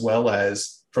headquarters as well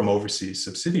as from overseas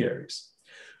subsidiaries.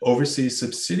 Overseas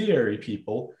subsidiary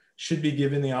people should be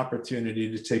given the opportunity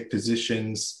to take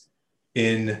positions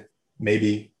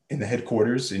maybe in the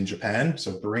headquarters in Japan,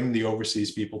 so bring the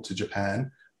overseas people to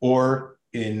Japan, or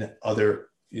in other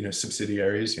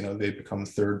subsidiaries, they become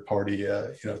third party,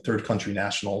 third country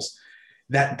nationals.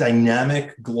 That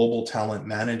dynamic global talent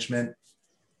management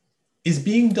is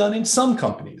being done in some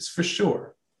companies for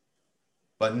sure.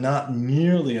 but not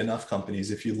nearly enough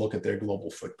companies if you look at their global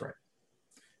footprint.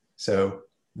 So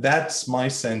that's my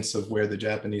sense of where the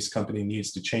Japanese company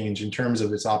needs to change in terms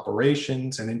of its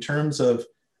operations and in terms of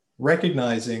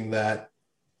recognizing that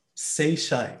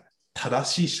seishain,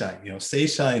 tadashi shain,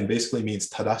 seishain basically means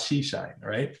tadashi shain,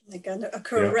 right? Like a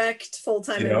correct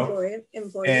full-time employee.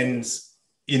 And,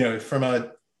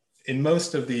 in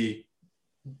most of the,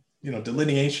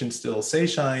 delineation still,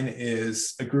 seishain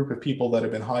is a group of people that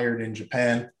have been hired in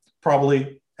Japan,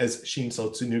 probably as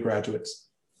shinsotsu, new graduates.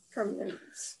 Permanent.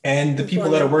 And the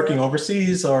people that are working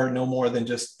overseas are no more than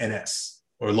just NS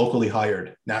or locally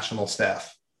hired national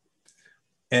staff.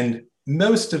 And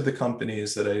most of the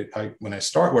companies that I when I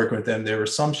start working with them, their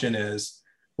assumption is,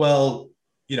 well,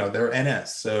 they're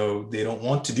NS, so they don't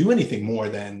want to do anything more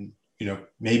than,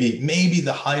 maybe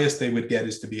the highest they would get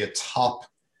is to be a top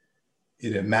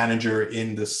manager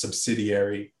in the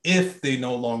subsidiary if they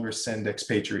no longer send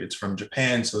expatriates from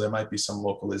Japan. So there might be some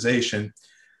localization.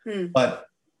 But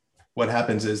what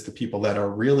happens is the people that are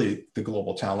really the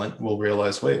global talent will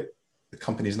realize, wait, the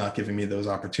company's not giving me those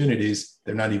opportunities.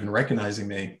 They're not even recognizing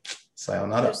me.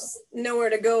 Sayonara. There's nowhere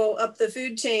to go up the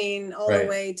food chain all the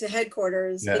way to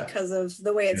headquarters because of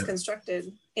the way it's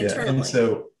constructed internally.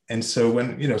 And so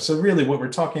when, so really what we're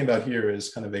talking about here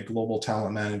is kind of a global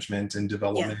talent management and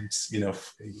development,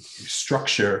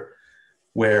 structure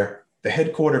where the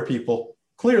headquarter people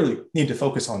clearly need to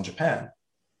focus on Japan.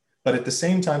 But at the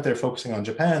same time they're focusing on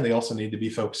Japan, they also need to be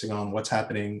focusing on what's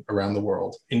happening around the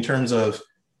world in terms of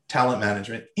talent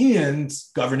management and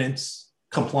governance,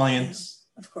 compliance.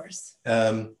 Of course.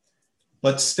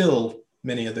 But still,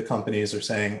 many of the companies are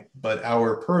saying, but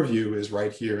our purview is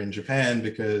right here in Japan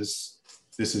because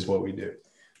this is what we do.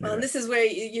 Well, and this is where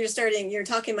you're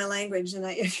talking my language, and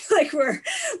I feel like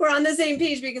we're on the same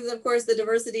page because, of course, the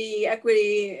diversity,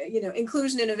 equity,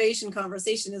 inclusion, innovation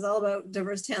conversation is all about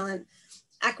diverse talent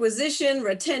acquisition,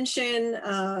 retention,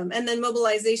 and then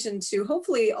mobilization to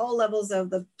hopefully all levels of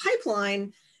the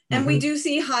pipeline. And we do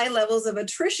see high levels of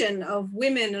attrition of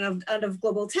women and of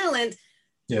global talent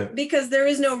because there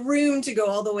is no room to go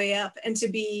all the way up and to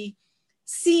be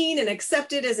seen and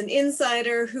accepted as an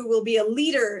insider who will be a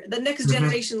leader, the next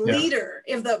generation leader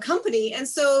of the company. And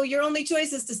so your only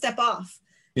choice is to step off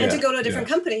and to go to a different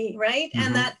company, right?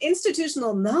 And that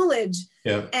institutional knowledge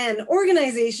and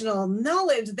organizational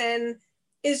knowledge then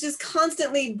is just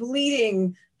constantly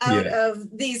bleeding out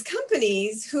of these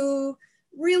companies who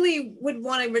really would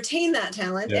want to retain that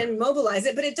talent and mobilize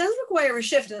it. But it does require a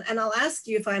shift. And I'll ask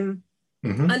you if I'm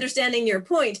understanding your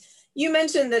point. You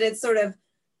mentioned that it's sort of,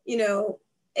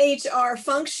 HR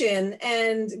function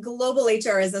and global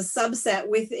HR is a subset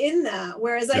within that.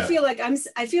 Whereas I feel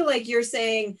like you're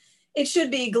saying it should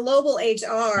be global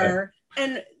HR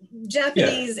and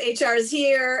Japanese HR is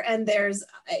here, and there's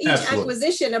each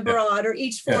acquisition abroad or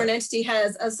each foreign entity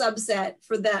has a subset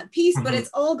for that piece, but it's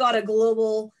all got a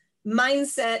global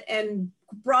mindset and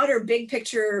broader big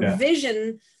picture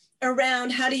vision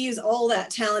around how to use all that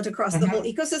talent across the whole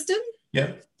ecosystem.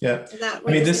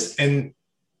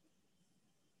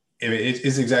 It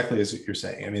is exactly as you're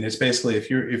saying. I mean, it's basically if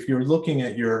you're looking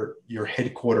at your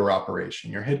headquarter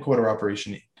operation,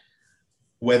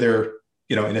 whether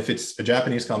and if it's a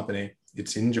Japanese company,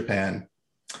 it's in Japan.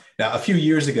 Now, a few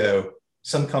years ago,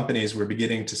 some companies were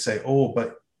beginning to say, oh,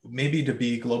 but maybe to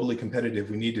be globally competitive,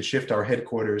 we need to shift our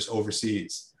headquarters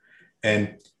overseas.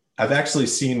 And I've actually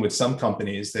seen with some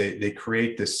companies, they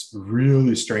create this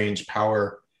really strange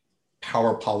power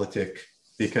politic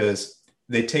because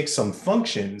they take some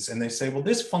functions and they say, well,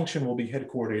 this function will be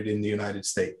headquartered in the United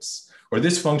States, or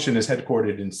this function is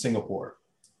headquartered in Singapore.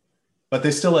 But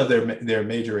they still have their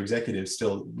major executives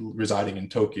still residing in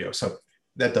Tokyo. So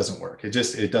that doesn't work.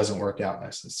 It doesn't work out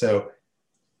nicely. So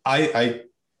I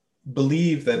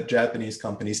believe that Japanese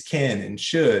companies can and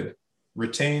should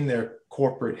retain their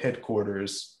corporate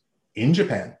headquarters in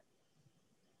Japan.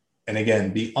 And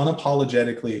again, be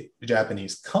unapologetically a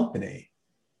Japanese company.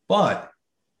 But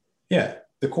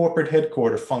the corporate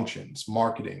headquarter functions,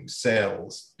 marketing,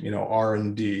 sales,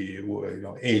 R&D,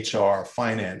 HR,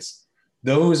 finance,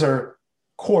 those are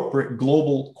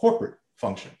global corporate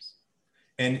functions.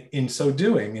 And in so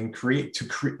doing, and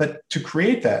to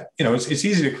create that, it's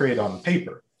easy to create on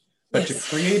paper, but to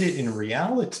create it in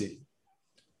reality,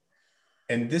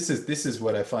 and this is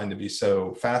what I find to be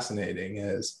so fascinating,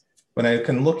 is when I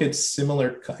can look at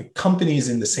similar companies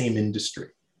in the same industry,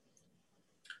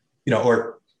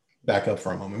 or back up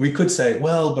for a moment, we could say,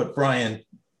 well, but Brian,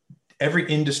 every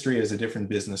industry has a different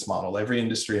business model. Every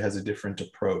industry has a different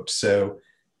approach. So,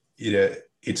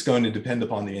 it's going to depend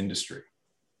upon the industry,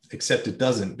 except it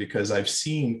doesn't, because I've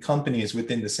seen companies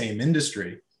within the same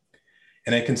industry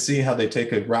And I can see how they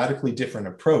take a radically different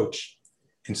approach.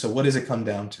 And so what does it come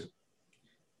down to?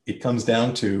 It comes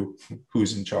down to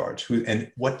who's in charge,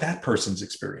 and what that person's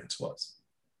experience was.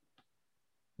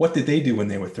 What did they do when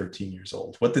they were 13 years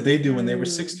old? What did they do when they were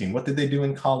 16? What did they do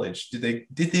in college? Did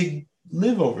they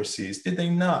live overseas? Did they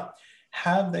not?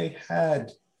 Have they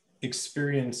had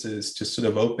experiences to sort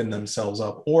of open themselves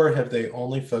up, or have they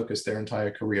only focused their entire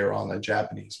career on the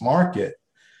Japanese market?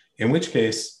 In which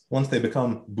case, once they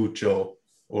become bucho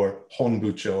or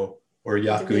honbucho or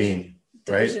yakuin,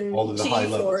 right? All of the high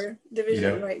levels, or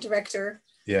division, right, director.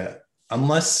 Yeah.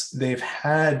 Unless they've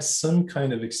had some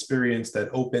kind of experience that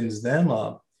opens them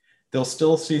up, they'll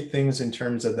still see things in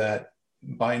terms of that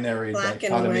binary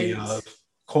dichotomy of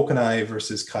kokanai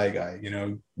versus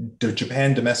kaigai, the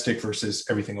Japan domestic versus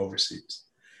everything overseas.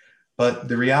 But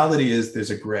the reality is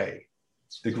there's a gray.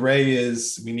 The gray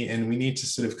is we need to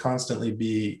sort of constantly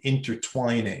be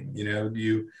intertwining.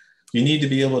 You need to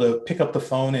be able to pick up the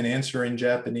phone and answer in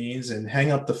Japanese and hang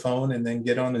up the phone and then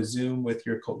get on a Zoom with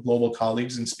your global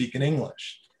colleagues and speak in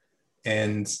English.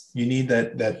 And you need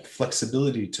that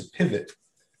flexibility to pivot.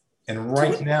 And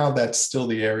right now, that's still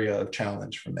the area of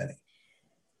challenge for many.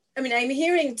 I mean, I'm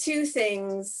hearing two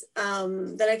things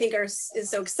that I think is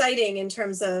so exciting in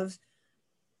terms of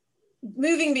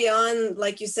moving beyond,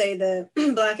 like you say, the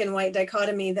black and white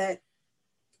dichotomy, that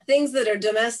things that are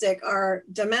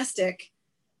domestic,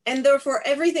 and therefore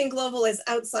everything global is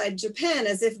outside Japan,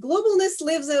 as if globalness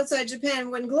lives outside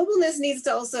Japan, when globalness needs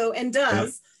to also, and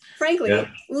does, frankly,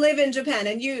 live in Japan.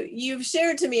 And you've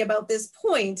shared to me about this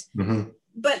point,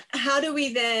 but how do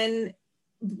we then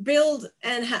build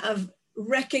and have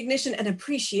recognition and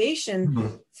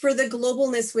appreciation for the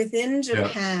globalness within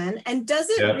Japan? And does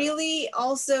it really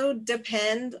also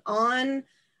depend on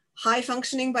high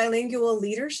functioning bilingual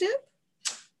leadership?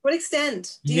 What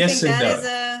extent do you think that is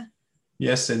a...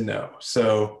 Yes and no.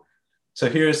 So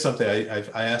here's something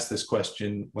I ask this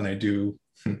question when I do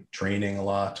training a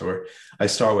lot, or I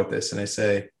start with this and I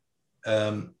say,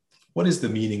 what is the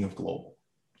meaning of global?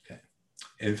 Okay.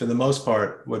 And for the most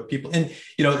part, what people, and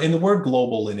in the word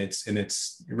global in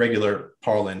its regular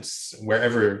parlance,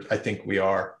 wherever I think we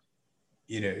are,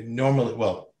 normally,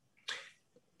 well,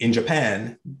 in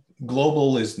Japan,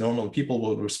 global is normally people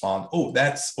will respond, oh,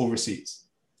 that's overseas.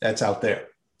 That's out there.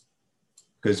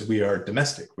 Because we are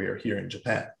domestic, we are here in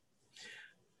Japan.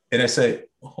 And I say,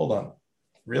 well, hold on,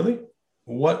 really?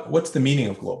 What's the meaning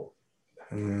of global?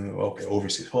 Okay,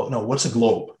 overseas. Well, no, what's a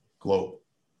globe? Globe.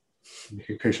 You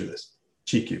can picture this.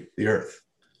 Chikyu, the earth.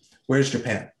 Where's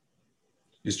Japan?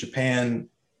 Is Japan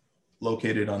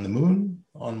located on the moon,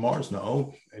 on Mars?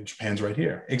 No, and Japan's right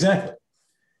here. Exactly.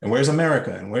 And where's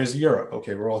America? And where's Europe?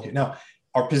 Okay, we're all here. Now,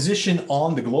 our position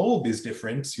on the globe is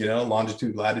different,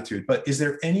 longitude, latitude, but is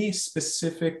there any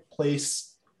specific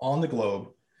place on the globe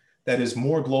that is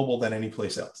more global than any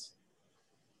place else?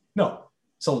 No.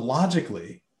 So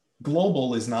logically,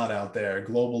 global is not out there.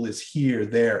 Global is here,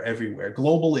 there, everywhere.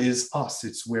 Global is us.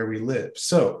 It's where we live.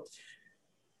 So,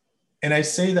 and I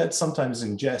say that sometimes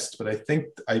in jest, but I think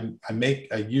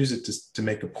I use it to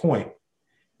make a point.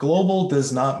 Global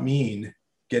does not mean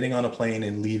getting on a plane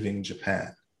and leaving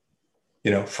Japan.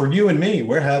 For you and me,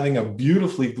 we're having a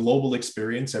beautifully global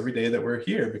experience every day that we're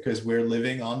here because we're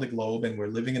living on the globe and we're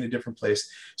living in a different place.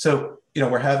 So,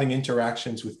 we're having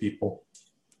interactions with people.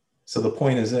 So the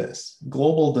point is this: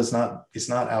 global is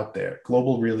not out there.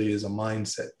 Global really is a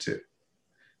mindset too.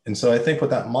 And so I think what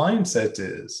that mindset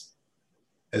is,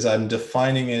 as I'm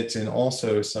defining it in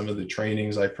also some of the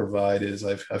trainings I provide, is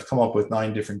I've come up with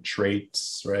 9 different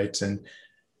traits, right?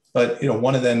 But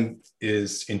one of them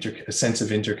is a sense of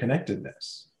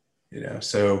interconnectedness.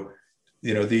 So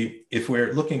if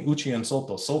we're looking uchi and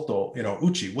soto,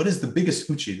 uchi, what is the biggest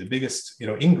uchi? The biggest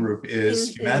in group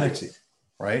is humanity,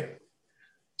 right?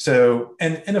 So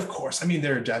and of course,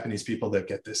 there are Japanese people that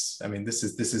get this.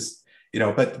 This is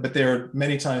but there are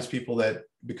many times people that,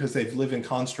 because they've lived in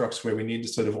constructs where we need to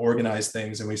sort of organize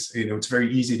things, and we it's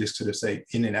very easy to sort of say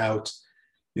in and out,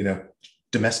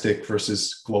 domestic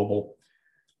versus global.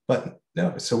 But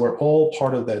no, so we're all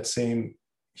part of that same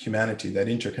humanity, that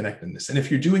interconnectedness. And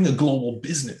if you're doing a global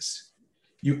business,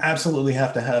 you absolutely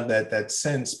have to have that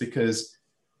sense, because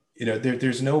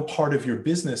there's no part of your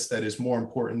business that is more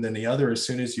important than the other as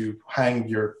soon as you hang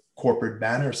your corporate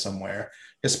banner somewhere,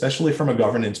 especially from a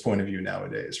governance point of view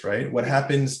nowadays, right? What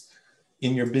happens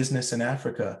in your business in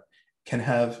Africa can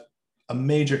have a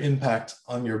major impact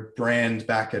on your brand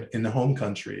back in the home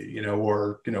country,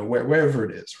 or wherever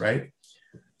it is, right?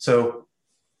 So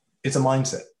it's a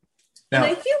mindset. Now,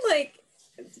 and I feel like,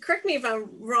 correct me if I'm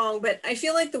wrong, but I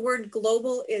feel like the word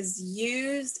global is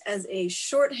used as a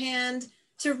shorthand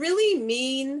to really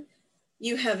mean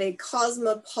you have a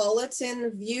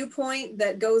cosmopolitan viewpoint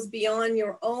that goes beyond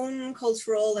your own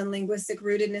cultural and linguistic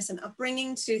rootedness and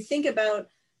upbringing, to think about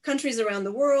countries around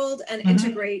the world and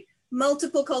integrate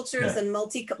multiple cultures and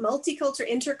multicultural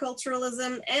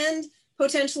interculturalism and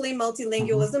potentially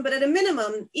multilingualism. But at a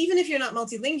minimum, even if you're not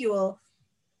multilingual,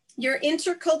 you're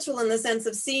intercultural in the sense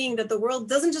of seeing that the world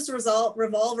doesn't just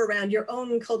revolve around your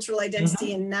own cultural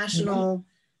identity and national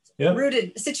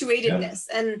rooted situatedness.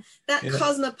 And that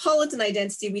cosmopolitan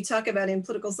identity we talk about in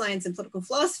political science and political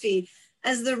philosophy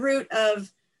as the root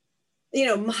of, you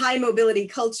know, high mobility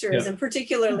cultures and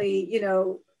particularly, you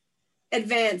know,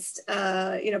 advanced,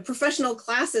 you know, professional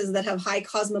classes that have high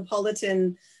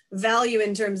cosmopolitan value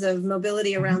in terms of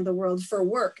mobility around the world for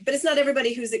work. But it's not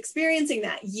everybody who's experiencing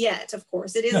that yet, of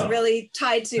course. It is really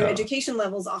tied to education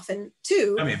levels often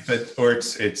too. I mean,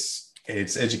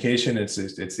 it's education, it's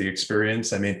the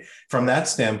experience. I mean, from that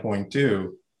standpoint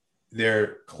too,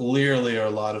 there clearly are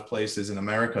a lot of places in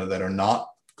America that are not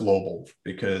global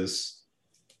because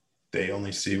they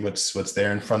only see what's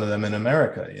there in front of them in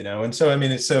America, you know? And so, I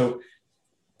mean, it's so,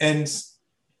 and,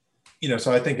 you know,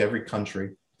 so I think every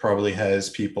country probably has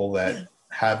people that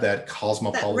have that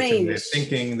cosmopolitan way of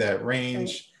thinking, that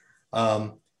range.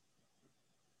 And,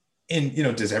 you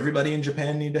know, does everybody in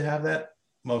Japan need to have that?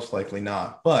 Most likely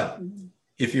not. But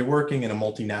if you're working in a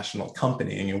multinational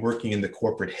company and you're working in the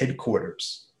corporate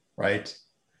headquarters, right?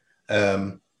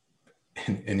 And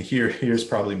here's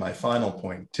probably my final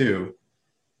point too.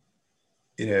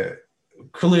 You know,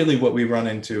 clearly what we run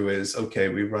into is, okay,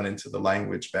 we run into the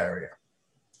language barrier.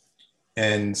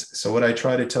 And so what I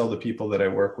try to tell the people that I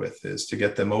work with is to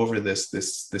get them over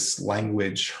this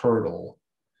language hurdle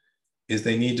is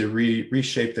they need to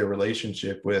reshape their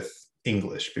relationship with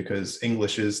English, because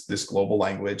English is this global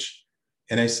language.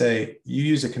 And I say, you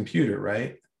use a computer,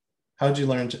 right? How'd you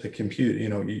learn to compute? You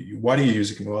know, why do you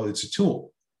use a computer? Well, it's a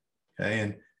tool. Okay.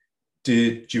 And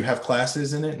did you have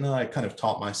classes in it? No, I kind of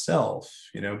taught myself,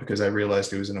 you know, because I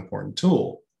realized it was an important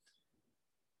tool.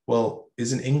 Well,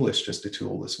 isn't English just a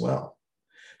tool as well?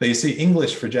 But you see,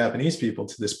 English for Japanese people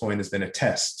to this point has been a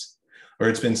test, or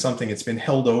it's been something, it's been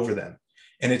held over them.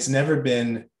 And it's never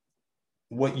been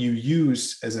what you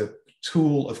use as a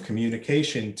tool of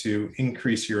communication to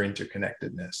increase your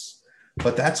interconnectedness.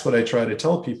 But that's what I try to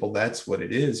tell people. That's what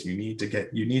it is. You need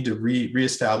to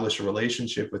reestablish a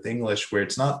relationship with English where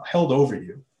it's not held over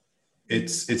you.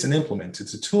 It's an implement.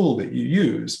 It's a tool that you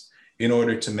use in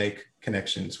order to make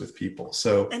connections with people.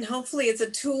 So, and hopefully it's a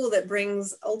tool that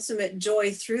brings ultimate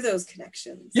joy through those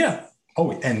connections. Yeah.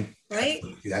 Oh, and right.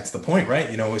 That's the point,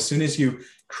 right? You know, as soon as you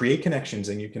create connections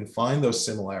and you can find those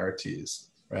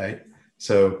similarities, right?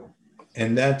 So,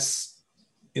 and that's,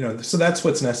 you know, so that's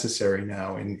what's necessary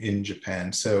now in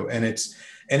Japan. So, and it's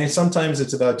sometimes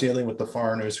it's about dealing with the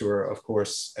foreigners who are, of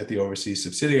course, at the overseas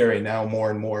subsidiary. Now,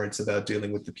 more and more, it's about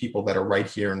dealing with the people that are right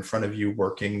here in front of you,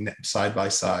 working side by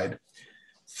side,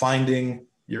 finding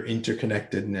your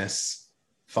interconnectedness,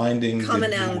 finding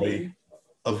commonality, the joy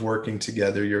of working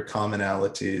together, your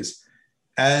commonalities.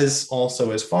 As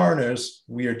also as foreigners,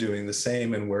 we are doing the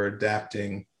same, and we're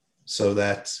adapting so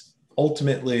that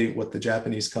ultimately what the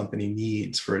Japanese company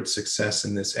needs for its success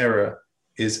in this era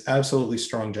is absolutely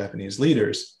strong Japanese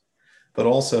leaders, but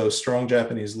also strong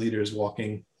Japanese leaders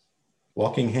walking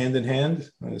hand in hand.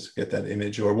 Let's get that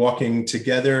image, or walking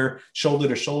together, shoulder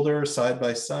to shoulder, side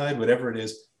by side, whatever it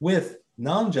is, with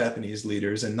non-Japanese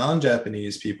leaders and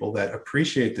non-Japanese people that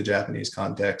appreciate the Japanese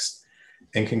context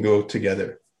and can go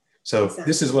together. So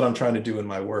This is what I'm trying to do in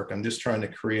my work. I'm just trying to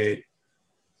create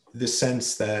the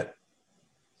sense that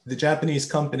the Japanese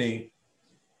company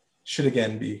should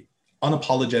again be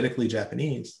unapologetically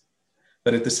Japanese,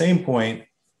 but at the same point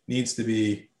needs to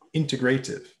be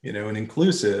integrative, you know, and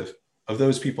inclusive of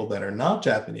those people that are not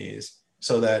Japanese,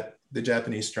 so that the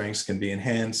Japanese strengths can be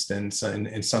enhanced, and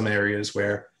in some areas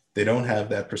where they don't have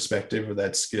that perspective or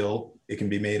that skill, it can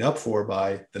be made up for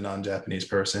by the non-Japanese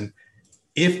person.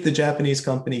 If the Japanese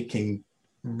company can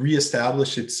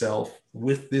reestablish itself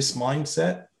with this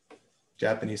mindset,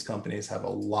 Japanese companies have a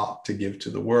lot to give to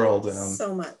the world. And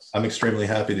so much. I'm extremely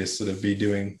happy to sort of be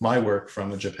doing my work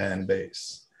from a Japan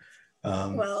base.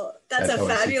 Well, that's a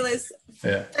fabulous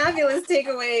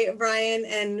takeaway, Brian,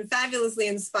 and fabulously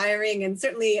inspiring. And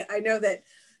certainly I know that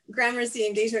Gramercy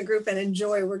Engagement Group and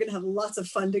Enjoy, we're going to have lots of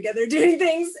fun together doing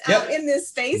things in this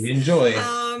space. We enjoy.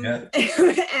 And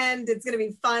it's going to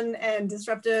be fun and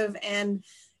disruptive and,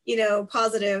 you know,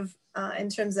 positive in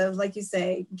terms of, like you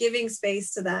say, giving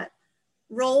space to that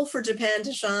role for Japan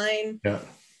to shine. Yeah.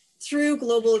 through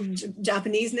global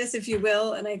Japaneseness, if you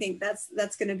will. And I think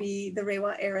that's going to be the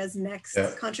Reiwa era's next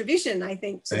contribution, I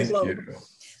think, to the globe.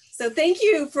 So thank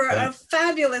you for a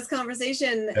fabulous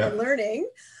conversation and learning.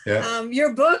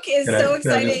 Your book is so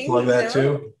exciting. Can I just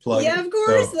plug that too? Yeah, of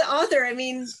course. So, the author, I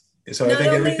mean. So I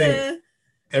think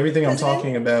everything I'm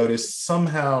talking about is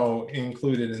somehow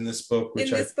included in this book,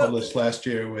 which I published last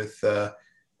year with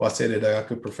Waseda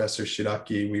Daigaku Professor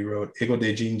Shiraki. We wrote Ego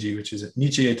de Jinji, which is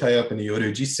Nichie Taigaku ni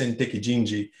Yoru Jisen Teki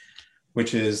Jinji,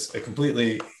 which is a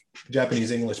completely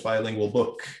Japanese-English bilingual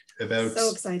book about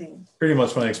pretty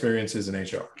much my experiences in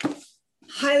HR.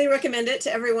 Highly recommend it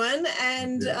to everyone.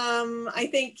 And I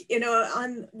think,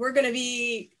 we're going to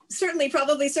be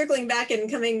probably circling back and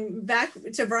coming back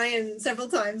to Brian several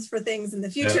times for things in the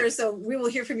future. So we will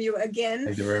hear from you again.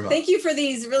 Thank you very much. Thank you for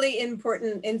these really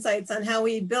important insights on how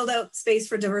we build out space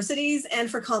for diversities and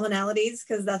for commonalities,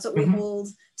 because that's what we hold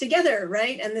together,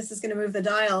 right? And this is going to move the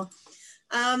dial.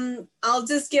 I'll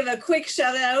just give a quick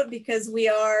shout out because we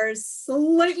are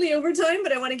slightly over time,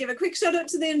 but I want to give a quick shout out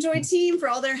to the Enjoy team for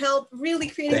all their help really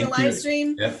creating the live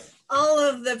stream. All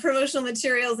of the promotional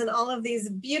materials and all of these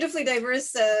beautifully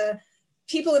diverse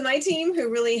people in my team who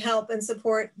really help and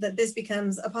support that this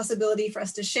becomes a possibility for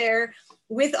us to share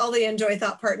with all the Enjoy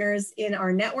Thought partners in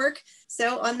our network.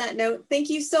 So on that note, thank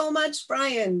you so much,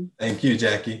 Brian. Thank you,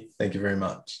 Jackie. Thank you very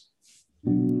much.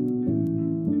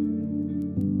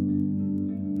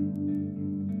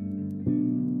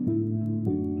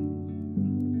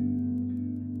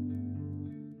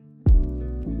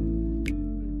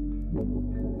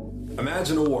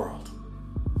 Imagine a world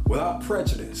without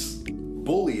prejudice,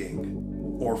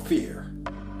 bullying, or fear.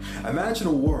 Imagine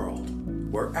a world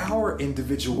where our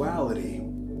individuality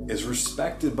is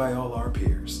respected by all our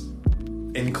peers.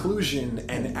 Inclusion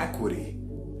and equity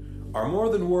are more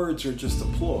than words or just a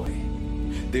ploy.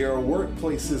 They are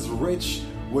workplaces rich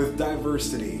with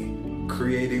diversity,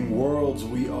 creating worlds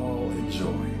we all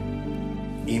enjoy.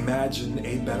 Imagine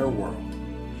a better world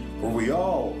where we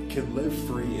all can live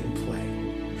free and play,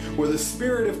 where the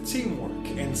spirit of teamwork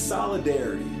and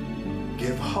solidarity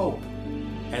give hope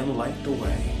and light the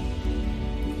way.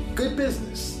 Good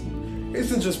business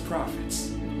isn't just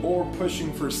profits or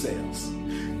pushing for sales.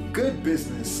 Good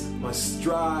business must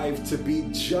strive to be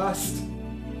just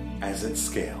as it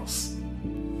scales.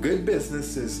 Good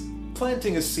business is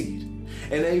planting a seed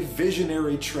in a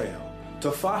visionary trail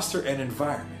to foster an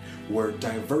environment where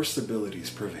diverse abilities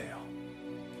prevail.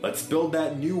 Let's build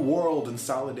that new world in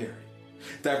solidarity.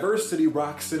 Diversity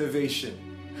rocks innovation.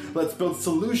 Let's build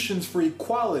solutions for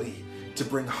equality to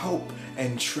bring hope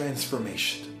and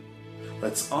transformation.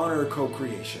 Let's honor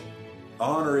co-creation,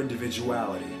 honor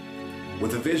individuality,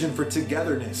 with a vision for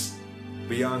togetherness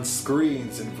beyond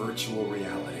screens and virtual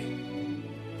reality.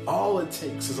 All it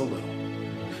takes is a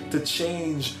little to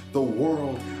change the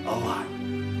world a lot.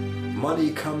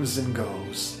 Money comes and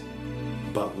goes,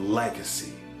 but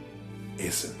legacy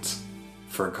isn't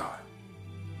forgotten.